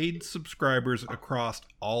 million paid subscribers across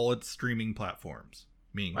all its streaming platforms,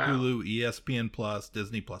 meaning Hulu, ESPN Plus,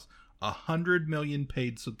 Disney Plus. 100 million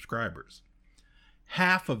paid subscribers.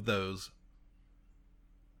 Half of those,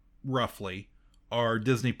 roughly, are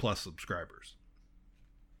Disney Plus subscribers.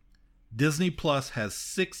 Disney Plus has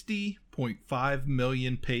 60.5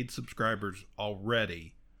 million paid subscribers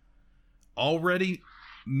already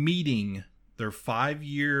meeting their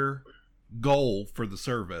 5-year goal for the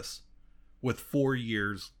service with 4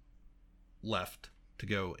 years left to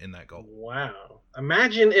go in that goal. Wow.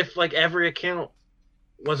 Imagine if like every account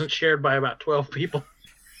wasn't shared by about 12 people.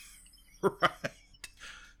 Right.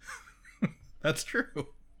 That's true.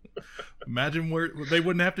 Imagine where they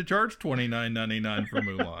wouldn't have to charge $29.99 for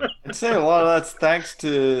Mulan. I'd say a lot of that's thanks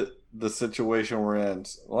to the situation we're in.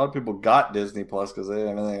 A lot of people got Disney Plus because they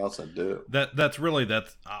didn't have anything else to do.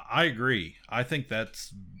 I agree. I think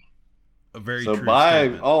that's a very so true by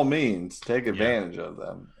statement. all means, take advantage of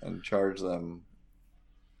them and charge them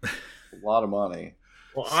a lot of money.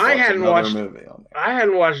 Well, I hadn't watched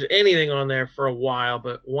anything on there for a while,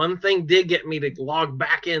 but one thing did get me to log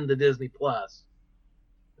back into Disney Plus,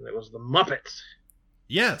 and it was the Muppets.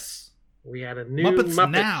 Yes, we had a new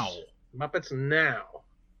Muppets Now. Muppets Now.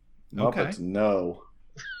 Muppets No.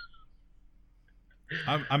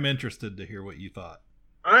 I'm interested to hear what you thought.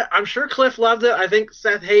 I'm sure Cliff loved it. I think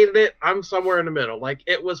Seth hated it. I'm somewhere in the middle. Like,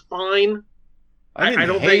 it was fine. I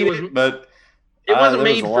don't think it was, but it wasn't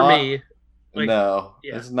made for me. Like, no,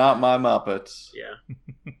 it's not my Muppets. Yeah.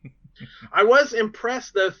 I was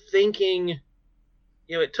impressed though, thinking,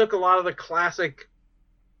 you know, it took a lot of the classic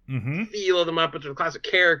feel of the Muppets, or the classic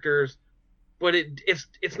characters, but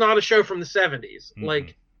it's not a show from the 70s.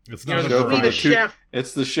 Like, it's not the Swedish Chef.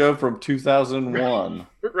 It's the show from 2001.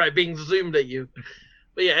 Right, being zoomed at you.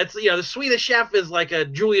 But yeah, it's, you know, the Swedish Chef is like a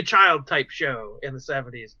Julia Child type show in the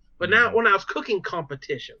 70s. But now it's cooking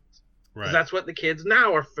competitions. Right. That's what the kids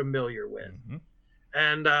now are familiar with.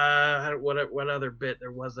 And what other bit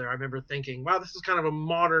there was there? I remember thinking, wow, this is kind of a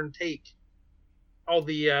modern take. All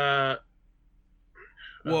the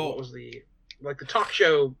what was the talk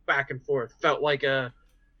show back and forth felt like a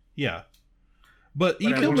Yeah. But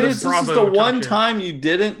even this is the one time you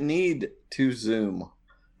didn't need to Zoom.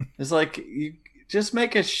 It's like, you just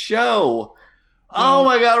make a show. Oh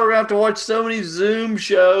my God, we're going to have to watch so many Zoom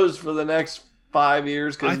shows for the next 5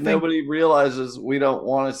 years because nobody realizes we don't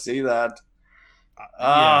want to see that.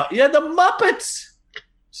 Yeah, the Muppets.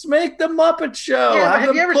 Just make the Muppet Show. Yeah,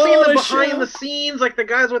 have you ever seen the behind the scenes? Like the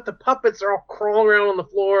guys with the puppets are all crawling around on the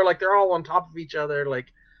floor, like they're all on top of each other.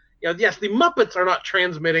 Like, yes, the Muppets are not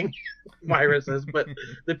transmitting viruses, but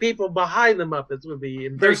the people behind the Muppets would be.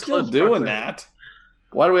 They're still doing that.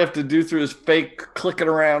 Why do we have to do through this fake clicking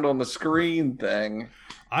around on the screen thing?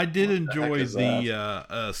 I did enjoy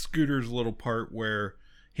the Scooter's little part where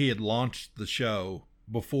he had launched the show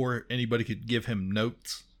before anybody could give him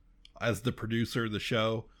notes as the producer of the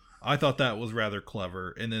show. I thought that was rather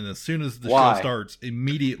clever. And then as soon as the show starts,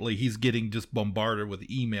 immediately he's getting just bombarded with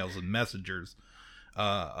emails and messengers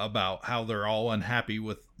about how they're all unhappy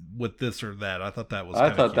with this or that. I thought that was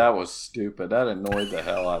that was stupid. That annoyed the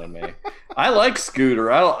hell out of me. I like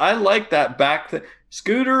Scooter. I like that back thing.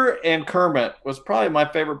 Scooter and Kermit was probably my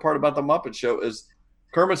favorite part about the Muppet Show is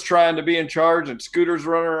Kermit's trying to be in charge and Scooter's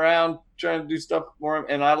running around trying to do stuff for him.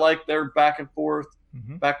 And I like their back and forth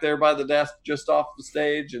back there by the desk just off the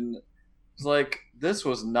stage. And it's like, this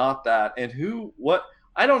was not that. And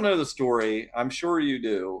I don't know the story. I'm sure you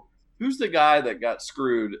do. Who's the guy that got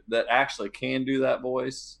screwed that actually can do that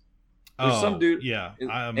voice? There's some dude. Yeah.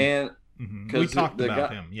 And we talked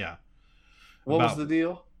about him. Yeah. What was the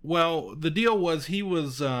deal? Well, the deal was he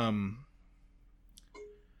was, if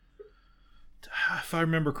I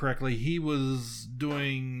remember correctly, he was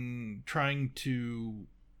trying to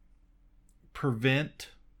prevent,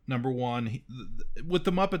 number one, with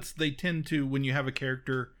the Muppets, they tend to, when you have a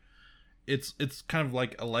character, it's kind of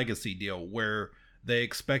like a legacy deal where they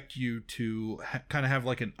expect you to kind of have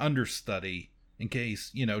like an understudy in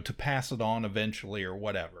case, to pass it on eventually or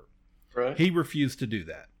whatever. Right. He refused to do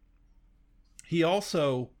that. He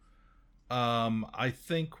also, I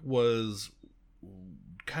think, was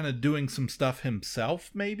kind of doing some stuff himself,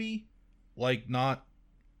 maybe, like not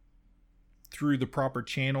through the proper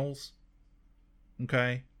channels.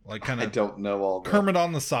 Okay, like kind of. I don't know all that. Kermit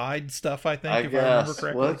on the side stuff. I think, if I remember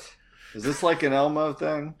correctly. What is this, like an Elmo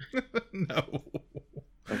thing? No.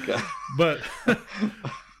 Okay, but I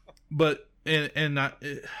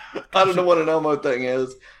don't know what an Elmo thing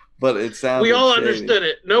is. But it sounded We all shady. Understood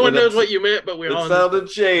it. No one knows what you meant, but we all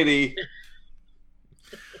sounded shady.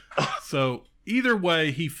 So, either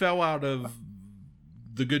way, he fell out of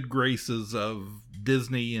the good graces of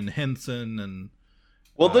Disney and Henson and...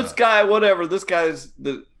 Well, this guy, whatever,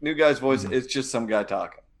 the new guy's voice, it's just some guy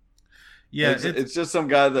talking. Yeah. It's just some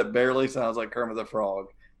guy that barely sounds like Kermit the Frog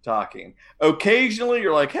talking. Occasionally,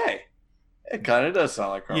 you're like, hey, it kind of does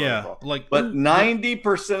sound like Kermit the Frog. But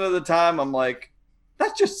 90% of the time, I'm like,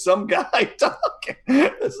 that's just some guy talking.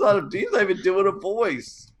 It's not he's not even doing a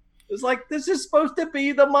voice. It's like, this is supposed to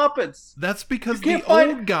be the Muppets. That's because the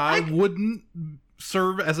old guy wouldn't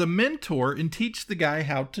serve as a mentor and teach the guy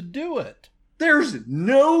how to do it. There's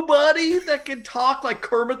nobody that can talk like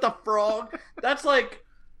Kermit the Frog. That's like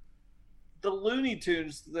the Looney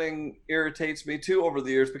Tunes thing irritates me too over the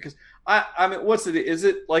years because I mean, what's it? Is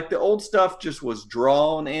it like the old stuff just was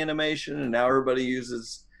drawn animation and now everybody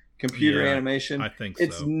uses computer animation? I think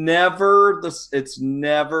it's so. It's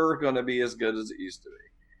never going to be as good as it used to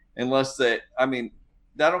be, unless I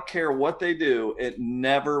don't care what they do. It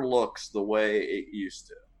never looks the way it used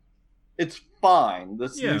to. It's fine.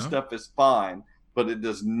 This new stuff is fine, but it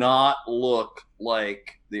does not look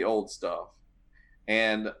like the old stuff.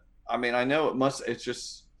 And I mean, I know it's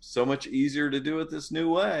just so much easier to do it this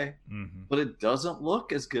new way, but it doesn't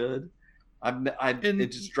look as good.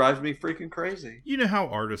 It just drives me freaking crazy. You know how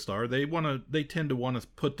artists are. They tend to want to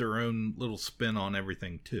put their own little spin on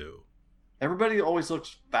everything too. Everybody always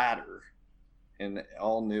looks fatter in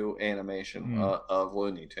all new animation of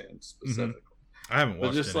Looney Tunes specifically. I haven't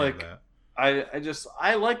watched just any like of that.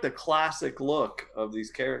 I like the classic look of these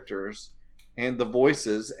characters and the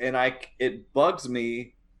voices, and it bugs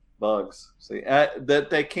me that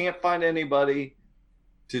they can't find anybody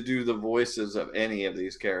to do the voices of any of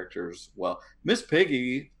these characters well. Miss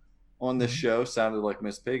Piggy on this show sounded like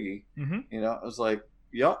Miss Piggy. I was like,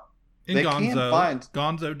 yep. And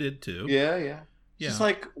Gonzo did too. Yeah. Just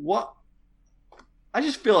like, what? I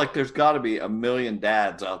just feel like there's got to be a million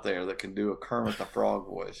dads out there that can do a Kermit the Frog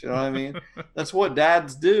voice. You know what I mean? That's what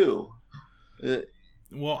dads do.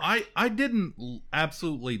 Well, I didn't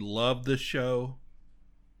absolutely love this show,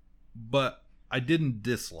 but I didn't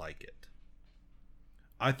dislike it.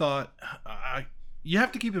 I thought you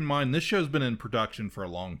have to keep in mind this show's been in production for a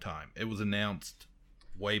long time. It was announced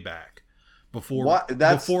way back before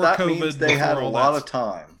that COVID. Means they had a lot of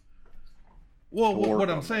time. Well, what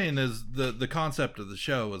I'm saying is the concept of the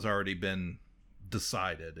show has already been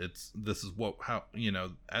decided. This is how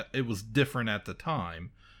it was different at the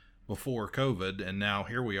time before COVID, and now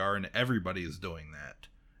here we are, and everybody is doing that.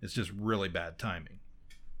 It's just really bad timing.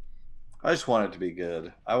 I just want it to be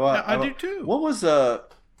good. I do too. What was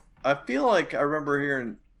I feel like I remember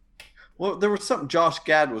hearing. Well, there was something Josh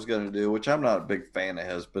Gad was going to do, which I'm not a big fan of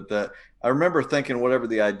his, but I remember thinking whatever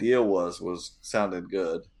the idea was sounded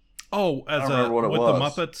good. Oh, I don't remember what it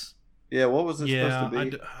was. The Muppets. Yeah, what was it supposed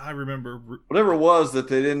to be? I remember. Whatever it was that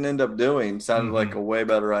they didn't end up doing sounded like a way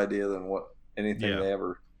better idea than anything they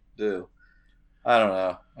ever do. I don't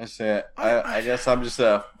know. I guess I'm just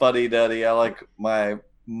a fuddy-duddy. I like my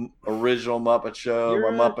original Muppet Show,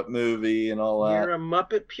 my Muppet movie, and all that. You're a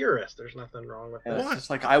Muppet purist. There's nothing wrong with that. It's just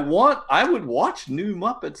like I would watch new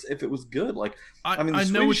Muppets if it was good. Like the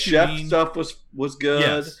Swedish Chef stuff was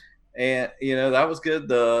good, and that was good.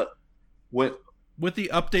 With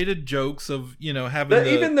the updated jokes of having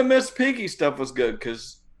even the Miss Piggy stuff was good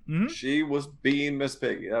because she was being Miss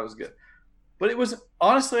Piggy. That was good, but it was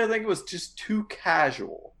honestly I think it was just too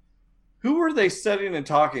casual. Who were they sitting and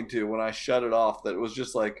talking to when I shut it off? That it was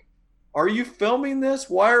just like, are you filming this?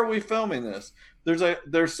 Why are we filming this?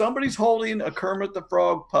 There's somebody's holding a Kermit the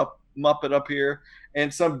Frog Muppet up here,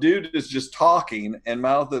 and some dude is just talking and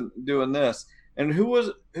mouthing doing this. And who was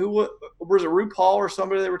it? RuPaul or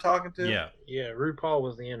somebody they were talking to? Yeah. RuPaul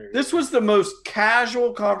was the interview. This was the most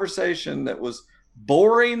casual conversation that was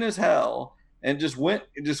boring as hell, and just went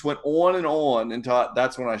on and on until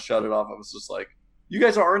that's when I shut it off. I was just like, you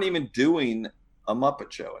guys aren't even doing a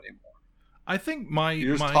Muppet Show anymore. I think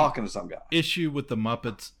you're just talking to some guy. Issue with the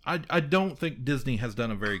Muppets, I don't think Disney has done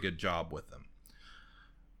a very good job with them.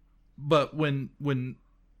 But when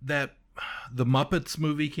the Muppets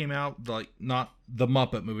movie came out, like not the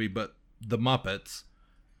Muppet movie, but the Muppets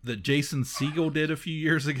that Jason Segel did a few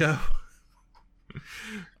years ago,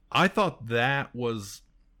 I thought that was.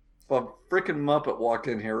 If a freaking Muppet walked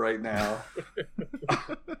in here right now,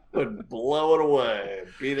 would blow it away,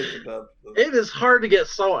 beat it to death. It is hard to get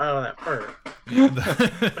salt out of that fur.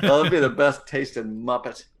 That'd be the best tasting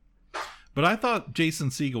Muppet. But I thought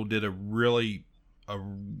Jason Segel did a really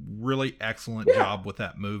excellent job with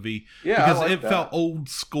that movie. Yeah, because it felt old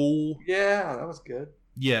school. Yeah, that was good.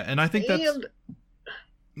 Yeah, and I think that's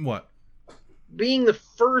what being the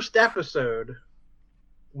first episode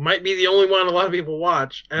might be the only one a lot of people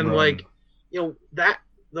watch, and that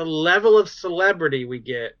the level of celebrity we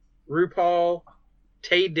get, RuPaul,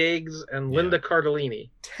 Taye Diggs, and Linda Cardellini.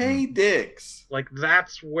 Taye Diggs,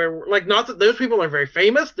 that's where not that those people are very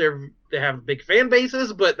famous. They have big fan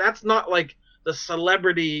bases, but that's not like the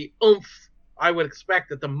celebrity oomph I would expect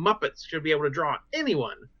that the Muppets should be able to draw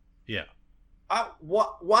anyone. Yeah.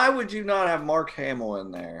 Why would you not have Mark Hamill in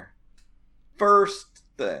there? First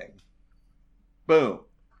thing, boom.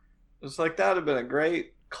 It's like that would have been a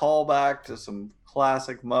great callback to some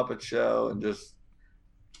classic Muppet Show, and just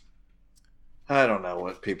I don't know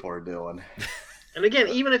what people are doing. And again,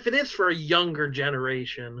 even if it is for a younger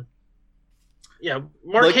generation,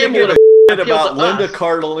 Mark Hamill would have about Linda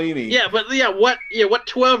Cardellini. Yeah, but what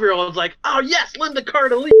 12-year-old's like, oh yes, Linda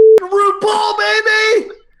Cardellini, RuPaul,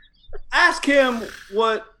 baby. Ask him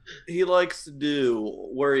what he likes to do,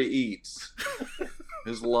 where he eats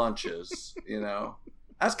his lunches.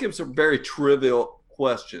 Ask him some very trivial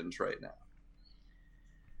questions right now.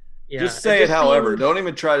 Yeah, just say it, however. Don't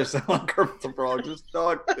even try to sound like Kermit the Frog. Just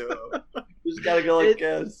talk to him. You just gotta go like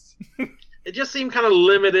this. It just seemed kind of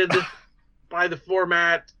limited by the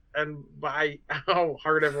format and by how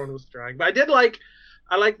hard everyone was trying. But I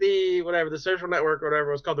like the social network or whatever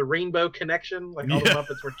it was called, the Rainbow Connection. Like all the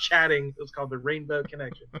Muppets were chatting. It was called the Rainbow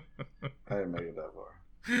Connection. I didn't make it that far.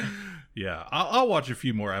 Yeah, I'll watch a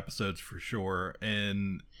few more episodes for sure,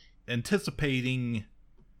 and anticipating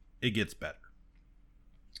it gets better,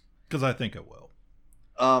 because I think it will.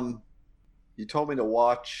 You told me to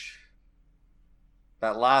watch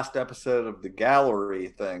that last episode of the Gallery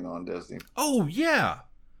thing on Disney. Oh yeah,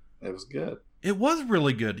 it was good. It was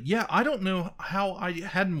really good. Yeah, I don't know how I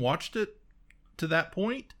hadn't watched it to that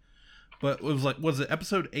point, but it was was it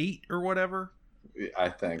episode 8 or whatever? I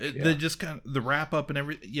think they just kind of the wrap up and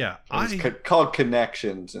everything. Yeah, it was called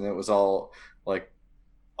Connections, and it was all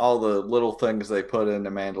all the little things they put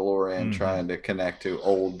into Mandalorian, trying to connect to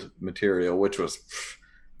old material, which was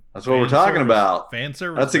that's what we're talking about. Fan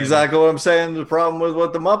service. That's exactly what I'm saying. The problem with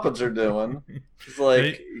what the Muppets are doing, it's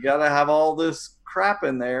like you got to have all this crap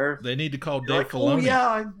in there. They need to call Dave Filoni. Oh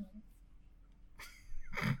yeah.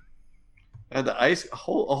 Had the a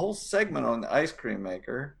whole segment on the ice cream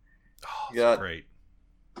maker. Oh, that's great.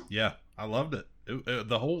 Yeah, I loved it.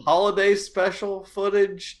 The whole holiday special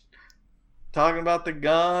footage talking about the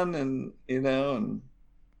gun and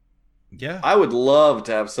yeah. I would love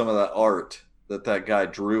to have some of that art that guy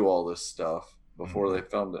drew all this stuff before they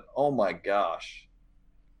filmed it. Oh my gosh.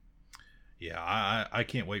 Yeah, I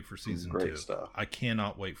can't wait for season 2. Great stuff. I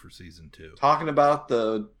cannot wait for season 2. Talking about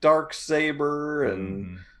the Darksaber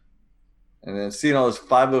and then seeing all those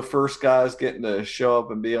 501st guys getting to show up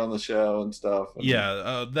and be on the show and stuff.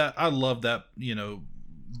 Yeah, that I love that.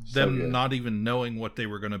 Them not even knowing what they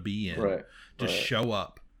were going to be in, right? Just show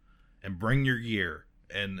up and bring your gear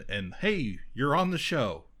and hey, you're on the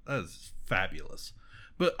show. That is fabulous.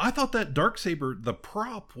 But I thought that Darksaber, the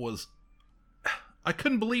prop was. I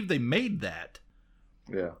couldn't believe they made that.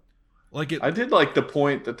 Yeah. I did like the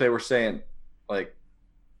point that they were saying, like,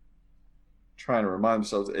 trying to remind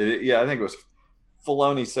themselves. I think it was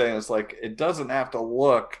Filoni saying it's like, it doesn't have to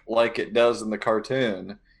look like it does in the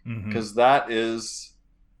cartoon because that is,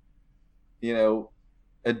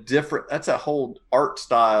 that's a whole art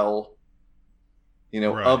style,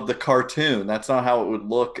 right, of the cartoon. That's not how it would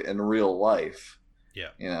look in real life.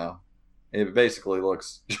 Yeah. It basically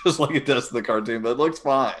looks just like it does in the cartoon, but it looks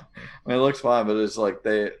fine. I mean, it looks fine, but it's like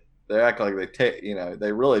they act like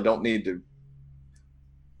they really don't need to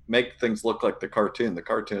make things look like the cartoon. The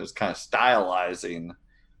cartoon is kind of stylizing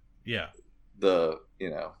the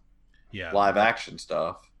live action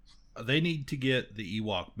stuff. They need to get the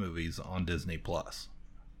Ewok movies on Disney Plus,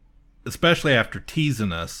 especially after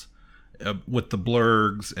teasing us with the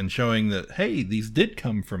blurgs and showing that, hey, these did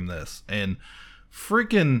come from this, and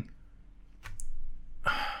freaking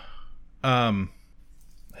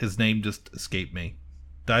his name just escaped me.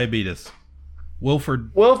 Diabetes.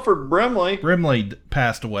 Wilford Brimley. Brimley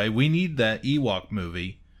passed away. We need that Ewok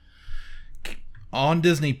movie on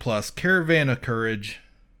Disney Plus. Caravan of Courage.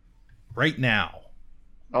 Right now.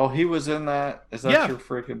 Oh, he was in that. Is that your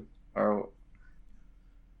freaking? Oh.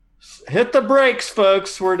 Hit the brakes,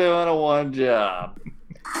 folks. We're doing a one job.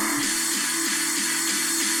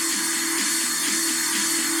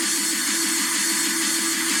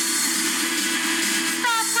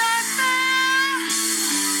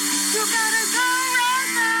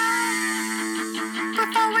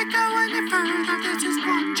 Before we go any further, this is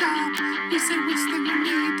one job. We say which thing we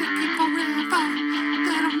need to keep forever.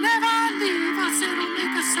 That'll never leave us. It'll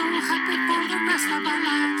make us so happy for the rest of our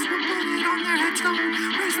lives. We'll put it on their headstone.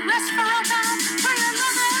 Raise the rest for our time. Will you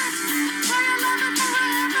love it? Will you love it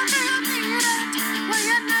forever? Do you need it? Will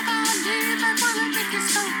you never leave it? Will it make you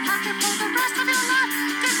so happy for the rest of your life?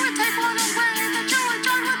 Did we take one away that you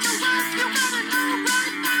enjoy what you love? You gotta know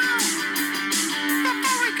right now.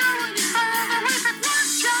 Before we go any further, we pick one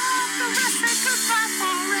job. The rest they goodbye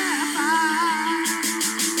forever.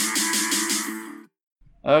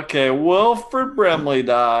 Okay, Wilford Brimley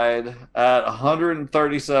died at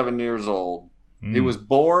 137 years old. He was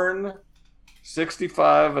born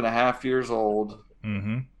 65 and a half years old.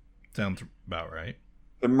 Sounds about right.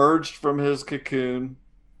 Emerged from his cocoon.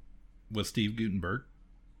 With Steve Guttenberg.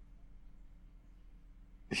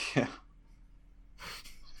 Yeah.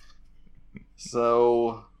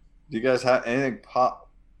 So, do you guys have anything pop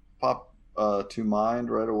to mind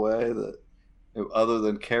right away that other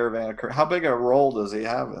than Caravan? How big a role does he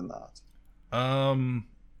have in that?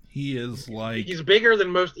 He is like, he's bigger than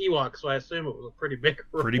most Ewoks, so I assume it was a pretty big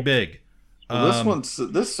role. Pretty big. Well,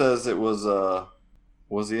 this says it was.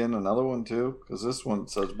 Was he in another one too? Because this one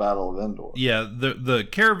says Battle of Endor. Yeah, the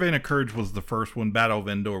Caravan of Courage was the first one. Battle of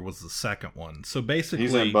Endor was the second one. So basically,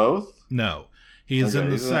 he's in both. No, he's in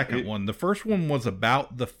the second one. The first one was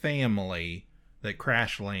about the family that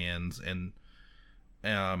crash lands, and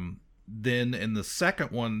then in the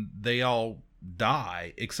second one they all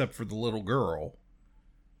die except for the little girl,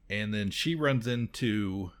 and then she runs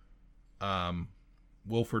into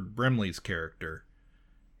Wilford Brimley's character.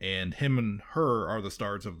 And him and her are the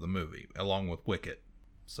stars of the movie, along with Wicket.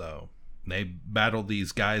 So they battle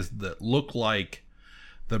these guys that look like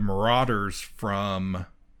the Marauders from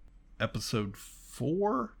episode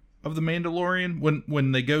 4 of The Mandalorian.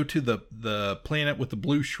 When they go to the planet with the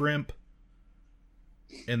blue shrimp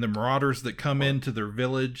and the Marauders that come into their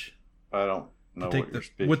village. I don't know what you're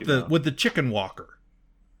speaking with the chicken walker.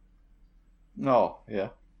 No, yeah.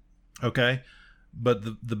 Okay. But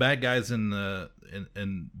the bad guys in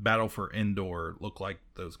Battle for Endor look like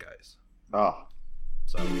those guys. Oh.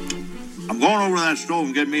 So I'm going over to that stove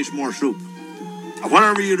and getting me some more soup.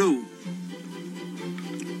 Whatever you do,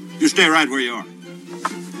 you stay right where you are.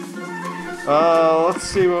 Let's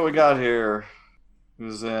see what we got here.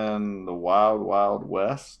 Who's in the Wild Wild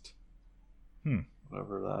West?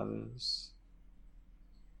 Whatever that is.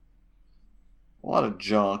 A lot of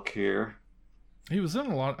junk here. He was in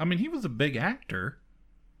a lot. I mean, he was a big actor.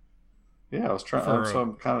 Yeah, I was trying. So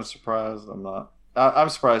I'm kind of surprised. I'm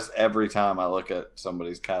surprised every time I look at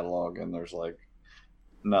somebody's catalog and there's like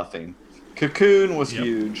nothing. Cocoon was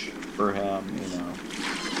huge for him, you know.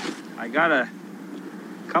 I got a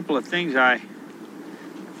couple of things I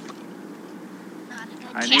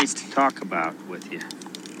need to talk about with you.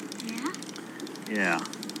 Yeah? Yeah.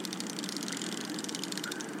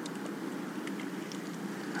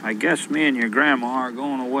 I guess me and your grandma are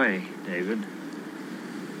going away, David.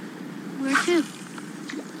 Where to?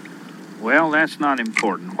 Well, that's not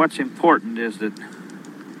important. What's important is that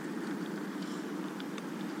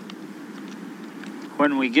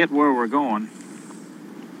when we get where we're going,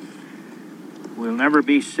 we'll never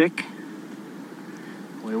be sick,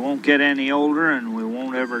 we won't get any older, and we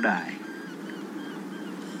won't ever die.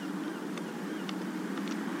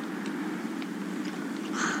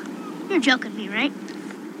 You're joking me, right?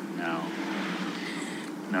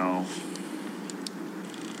 No.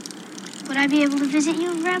 Would I be able to visit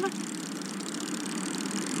you, Grandma?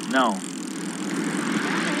 No.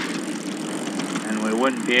 And we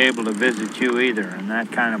wouldn't be able to visit you either, and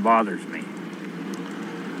that kind of bothers me.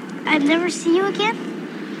 I'd never see you again?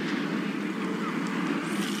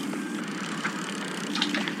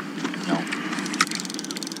 No.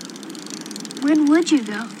 When would you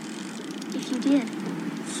go? If you did?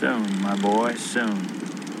 Soon, my boy, soon.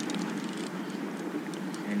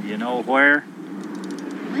 And you know where?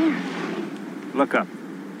 Where? Look up.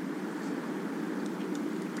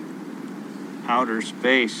 Outer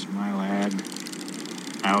space, my lad.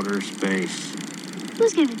 Outer space.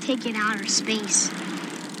 Who's gonna take you to outer space?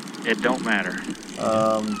 It don't matter.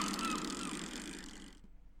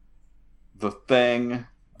 The Thing.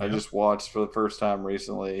 I just watched for the first time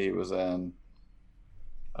recently. He was in.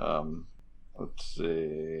 Let's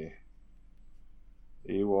see.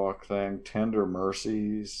 Ewok Thing. Tender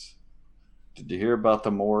Mercies. Did you hear about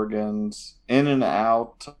the Morgans? In and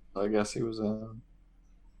Out. I guess he was in.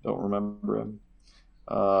 Don't remember him.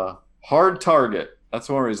 Hard Target. That's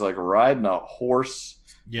one where he's like riding a horse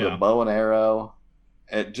with a bow and arrow.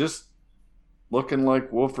 It just looking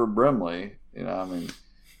like Wilford Brimley. You know, I mean,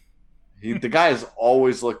 the guy has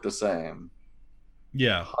always looked the same.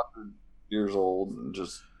 Yeah. 100 years old and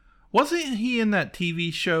just. Wasn't he in that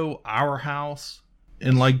TV show Our House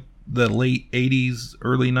in like the late 80s,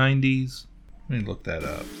 early 90s? Let me look that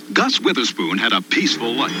up. Gus Witherspoon had a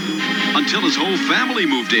peaceful life until his whole family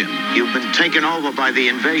moved in. You've been taken over by the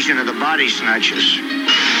invasion of the body snatchers.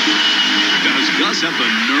 Does Gus have the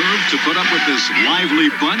nerve to put up with this lively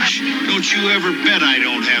bunch? Don't you ever bet I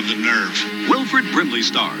don't have the nerve. Wilford Brimley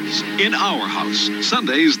stars in Our House,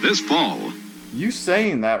 Sundays this fall. You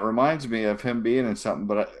saying that reminds me of him being in something,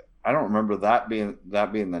 but I don't remember that being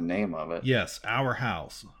the name of it. Yes, Our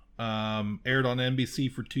House. Aired on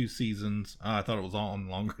NBC for 2 seasons. I thought it was on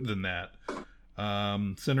longer than that.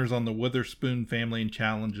 Centers on the Witherspoon family and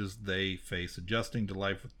challenges they face adjusting to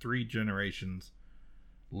life with 3 generations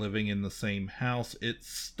living in the same house. It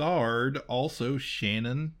starred also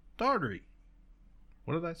Shannon Daugherty.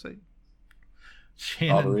 What did I say?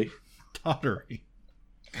 Shannon Daugherty.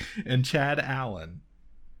 And Chad Allen.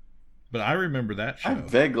 But I remember that show. I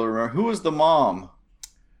vaguely remember. Who was the mom?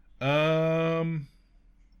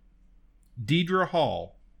 Deidre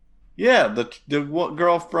Hall. Yeah, the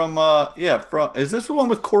girl from is this the one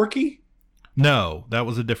with Corky? No, that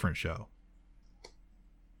was a different show.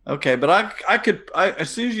 Okay, but I could as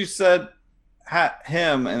soon as you said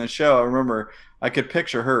him in the show, I remember I could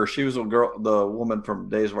picture her. She was the woman from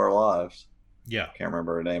Days of Our Lives. Yeah, can't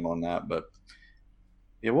remember her name on that, but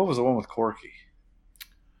yeah, what was the one with Corky?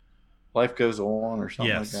 Life Goes On or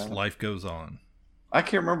something like that. Yes, Life Goes On. I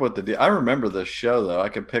can't remember what I remember this show though. I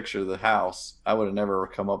could picture the house. I would have never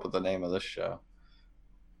come up with the name of this show.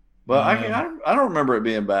 But I don't remember it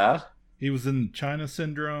being bad. He was in China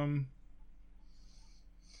Syndrome.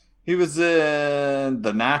 He was in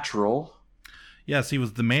The Natural. Yes, he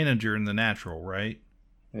was the manager in The Natural, right?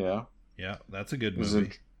 Yeah. Yeah, that's a good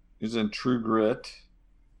movie. He was in True Grit.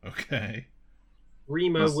 Okay.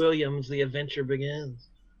 Remo Williams, The Adventure Begins.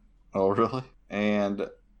 Oh, really? And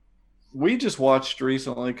we just watched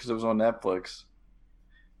recently, because it was on Netflix,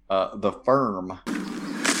 The Firm.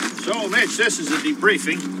 So, Mitch, this is a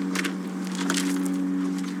debriefing.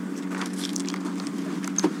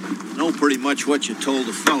 Know pretty much what you told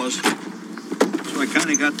the fellas, so I kind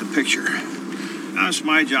of got the picture. Now it's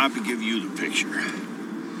my job to give you the picture.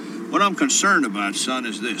 What I'm concerned about, son,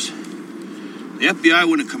 is this. The FBI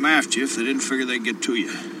wouldn't come after you if they didn't figure they'd get to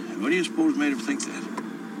you. What do you suppose made them think that?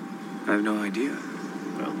 I have no idea.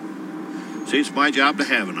 Well, see, it's my job to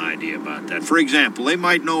have an idea about that. For example, they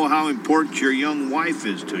might know how important your young wife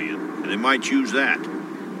is to you, and they might choose that.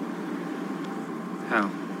 How?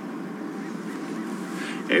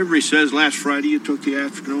 Avery says last Friday you took the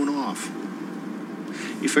afternoon off.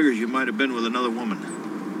 He figures you might have been with another woman.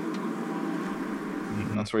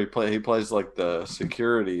 That's where he plays like the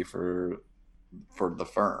security for the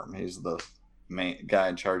firm. He's the main guy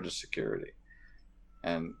in charge of security,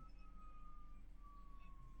 and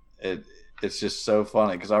it's just so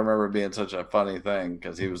funny because I remember it being such a funny thing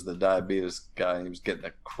because he was the diabetes guy and he was getting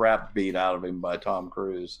the crap beat out of him by Tom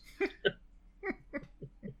Cruise.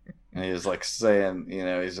 And he was like saying,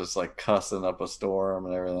 he's just like cussing up a storm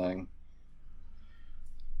and everything.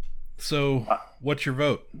 So, what's your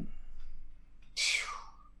vote?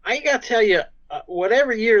 I gotta tell you,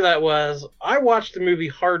 whatever year that was, I watched the movie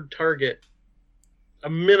Hard Target a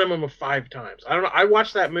minimum of 5 times. I don't know. I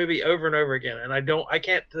watched that movie over and over again, and I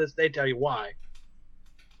can't to this day tell you why.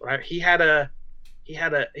 But he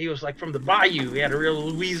was like from the Bayou. He had a real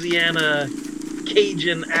Louisiana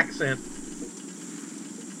Cajun accent.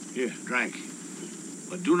 Here, drink.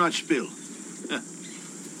 But do not spill.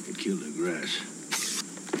 It killed the grass.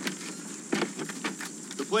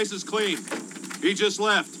 The place is clean. He just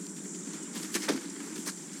left.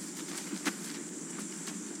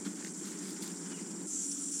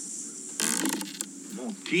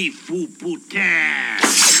 Mon petit fou putain!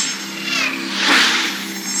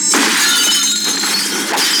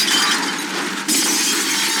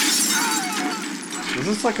 Is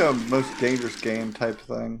this like a Most Dangerous Game type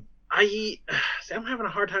thing? I'm having a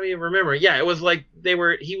hard time even remembering. Yeah, it was like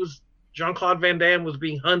Jean-Claude Van Damme was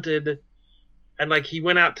being hunted, and like he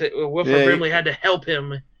went out to Wilford Brimley had to help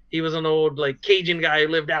him. He was an old like Cajun guy who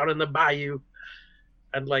lived out in the bayou,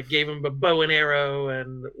 and like gave him a bow and arrow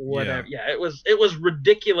and whatever. Yeah, it was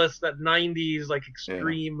ridiculous, that 90s like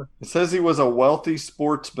extreme. Yeah. It says he was a wealthy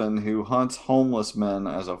sportsman who hunts homeless men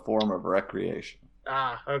as a form of recreation.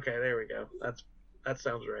 Ah, okay, there we go. That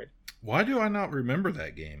sounds right. Why do I not remember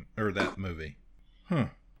that game or that movie? Huh.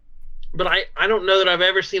 But I don't know that I've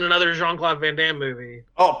ever seen another Jean-Claude Van Damme movie.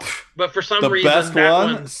 Oh, but for some the reason best that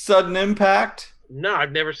one, Sudden Impact. No,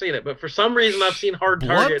 I've never seen it. But for some reason I've seen Hard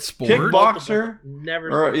Target. Kickboxer.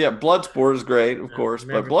 Never. Bloodsport is great, of course,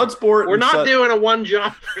 but Bloodsport. We're not doing a one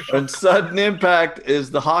job. And Sudden Impact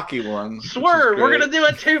is the hockey one. Swerve. We're gonna do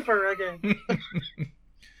a twofer again.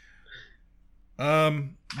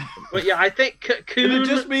 But yeah, I think Cocoon. Could it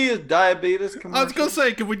just be his diabetes commercial? I was gonna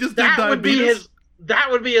say, can we just do diabetes?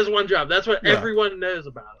 That would be his one job. That's what everyone knows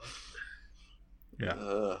about him.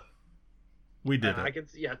 Yeah, we did it. I can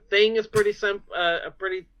see. Yeah, Thing is pretty a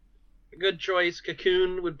pretty good choice.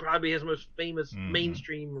 Cocoon would probably be his most famous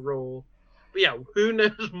mainstream role. But yeah, who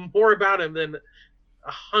knows more about him than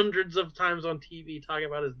hundreds of times on TV talking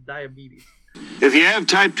about his diabetes? If you have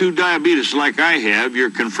type 2 diabetes like I have,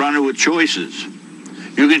 you're confronted with choices.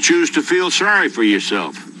 You can choose to feel sorry for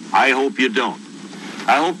yourself. I hope you don't.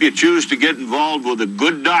 I hope you choose to get involved with a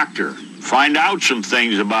good doctor. Find out some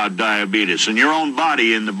things about diabetes and your own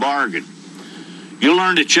body in the bargain. You'll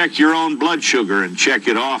learn to check your own blood sugar and check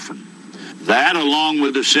it often. That, along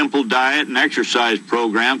with a simple diet and exercise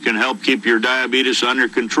program, can help keep your diabetes under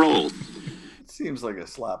control. It seems like a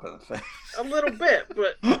slap in the face. A little bit,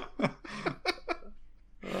 but...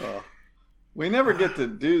 we never get to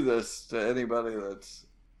do this to anybody that's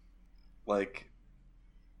like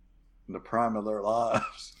in the prime of their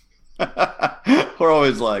lives. We're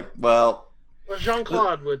always like, well,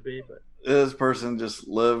 Jean-Claude would be, but this person just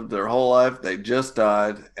lived their whole life. They just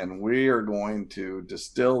died, and we are going to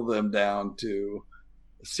distill them down to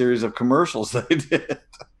a series of commercials they did.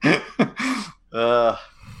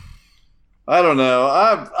 I don't know.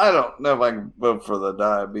 I don't know if I can vote for the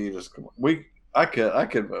diabetes. I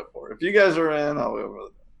could vote for it. If you guys are in, I'll go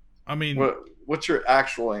with it. I mean, what's your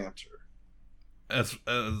actual answer? As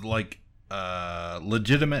like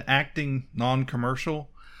legitimate acting, non-commercial.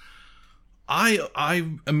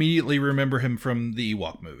 I immediately remember him from the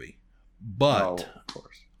Ewok movie, but of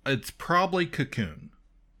course, it's probably Cocoon.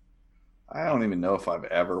 I don't even know if I've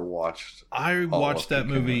ever watched. I watched that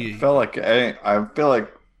movie. I feel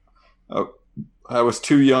like I was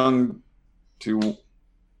too young to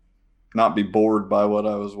not be bored by what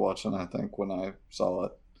I was watching. I think when I saw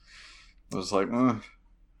it, I was like,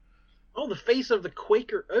 oh, the face of the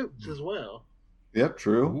Quaker Oats as well. Yep,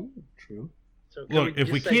 true. So look, if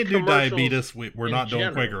we can't do diabetes, we're not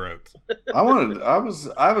doing Quaker Oats. I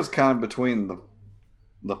was kind of between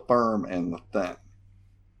the firm and the thin.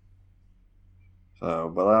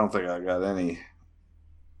 So, but I don't think I got any.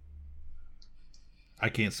 I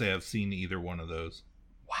can't say I've seen either one of those.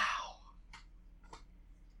 Wow.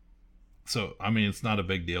 So, I mean, it's not a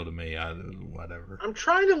big deal to me. Whatever. I'm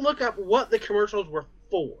trying to look up what the commercials were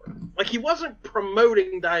for. Like, he wasn't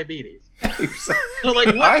promoting diabetes. So, like,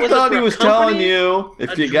 I thought he was telling you,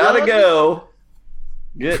 if you gotta go,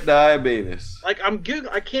 get diabetes. Like, I'm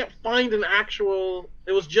Googling, I can't find an actual.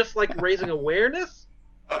 It was just like raising awareness.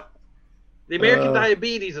 The American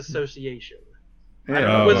Diabetes Association. Yeah. I don't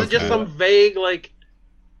know, was it just some vague, like?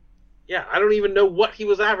 Yeah, I don't even know what he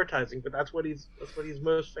was advertising, but that's what he's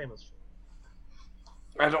most famous for.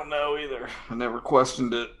 I don't know either. I never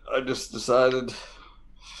questioned it. I just decided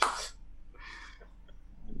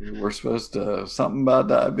we're supposed to something about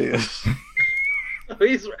diabetes.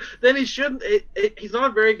 Then he shouldn't. He's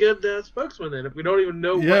not a very good spokesman. Then, if we don't even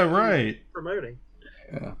know what he's promoting.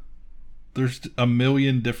 Yeah. There's a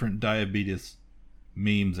million different diabetes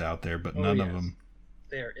memes out there, but none of them.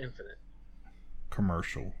 They are infinite.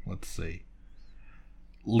 Commercial. Let's see.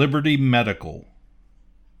 Liberty Medical.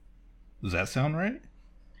 Does that sound right?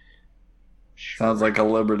 Sounds like a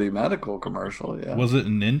Liberty Medical commercial, yeah. Was it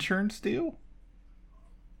an insurance deal?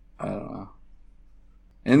 I don't know.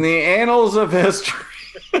 In the annals of history,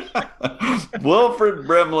 Wilford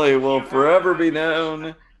Brimley will forever be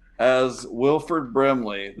known as Wilford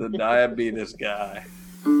Brimley, the diabetes guy.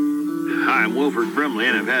 Hi, I'm Wilford Brimley,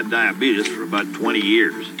 and I've had diabetes for about 20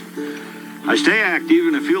 years. I stay active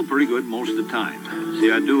and I feel pretty good most of the time.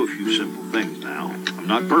 See, I do a few simple things now. I'm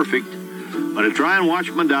not perfect, but I try and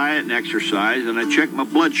watch my diet and exercise, and I check my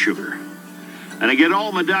blood sugar. And I get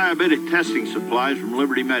all my diabetic testing supplies from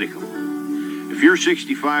Liberty Medical. If you're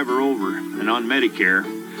 65 or over and on Medicare,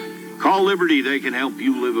 call Liberty. They can help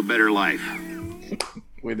you live a better life.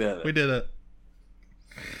 We did it. We did it.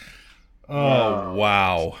 Oh,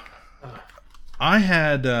 wow. I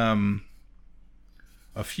had a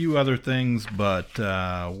few other things, but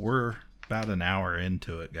we're about an hour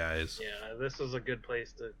into it, guys. Yeah, this is a good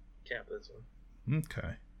place to cap this one.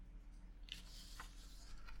 Okay.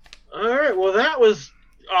 All right, well, that was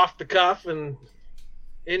off the cuff and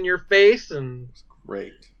in your face, and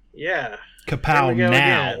great. Yeah. Kapow now.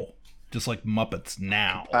 Again. Just like Muppets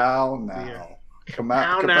now. Kapow now. Yeah.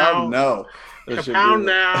 Kapow now. No. Kapow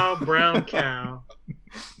now, brown cow.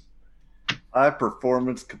 High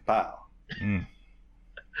performance kapow.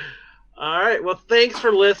 All right, well, thanks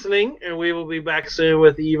for listening, and we will be back soon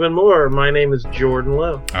with even more. My name is Jordan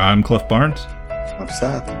Lowe. I'm Cliff Barnes. I'm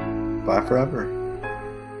Seth. Bye forever.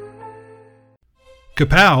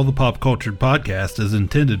 Kapow, the Pop Cultured Podcast, is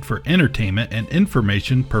intended for entertainment and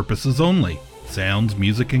information purposes only. Sounds,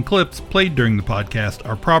 music, and clips played during the podcast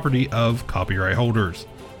are property of copyright holders.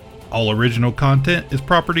 All original content is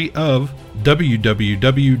property of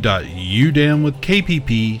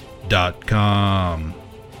www.udownwithkpp.com.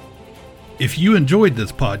 If you enjoyed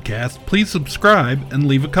this podcast, please subscribe and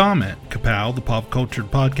leave a comment. Kapow, the Pop Cultured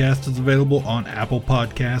Podcast, is available on Apple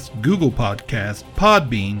Podcasts, Google Podcasts,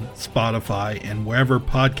 Podbean, Spotify, and wherever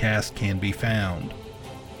podcasts can be found.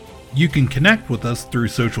 You can connect with us through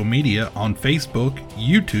social media on Facebook,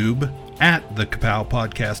 YouTube, at the Kapow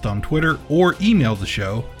Podcast on Twitter, or email the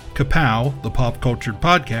show, Kapow, the Pop Cultured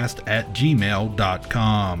Podcast,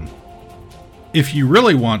 @gmail.com. If you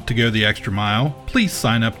really want to go the extra mile, please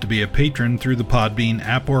sign up to be a patron through the Podbean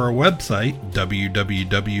app or our website,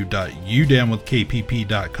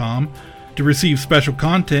 www.udownwithkpp.com, to receive special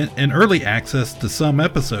content and early access to some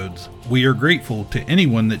episodes. We are grateful to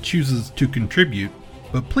anyone that chooses to contribute,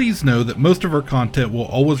 but please know that most of our content will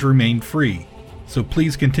always remain free, so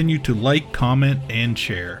please continue to like, comment, and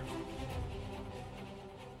share.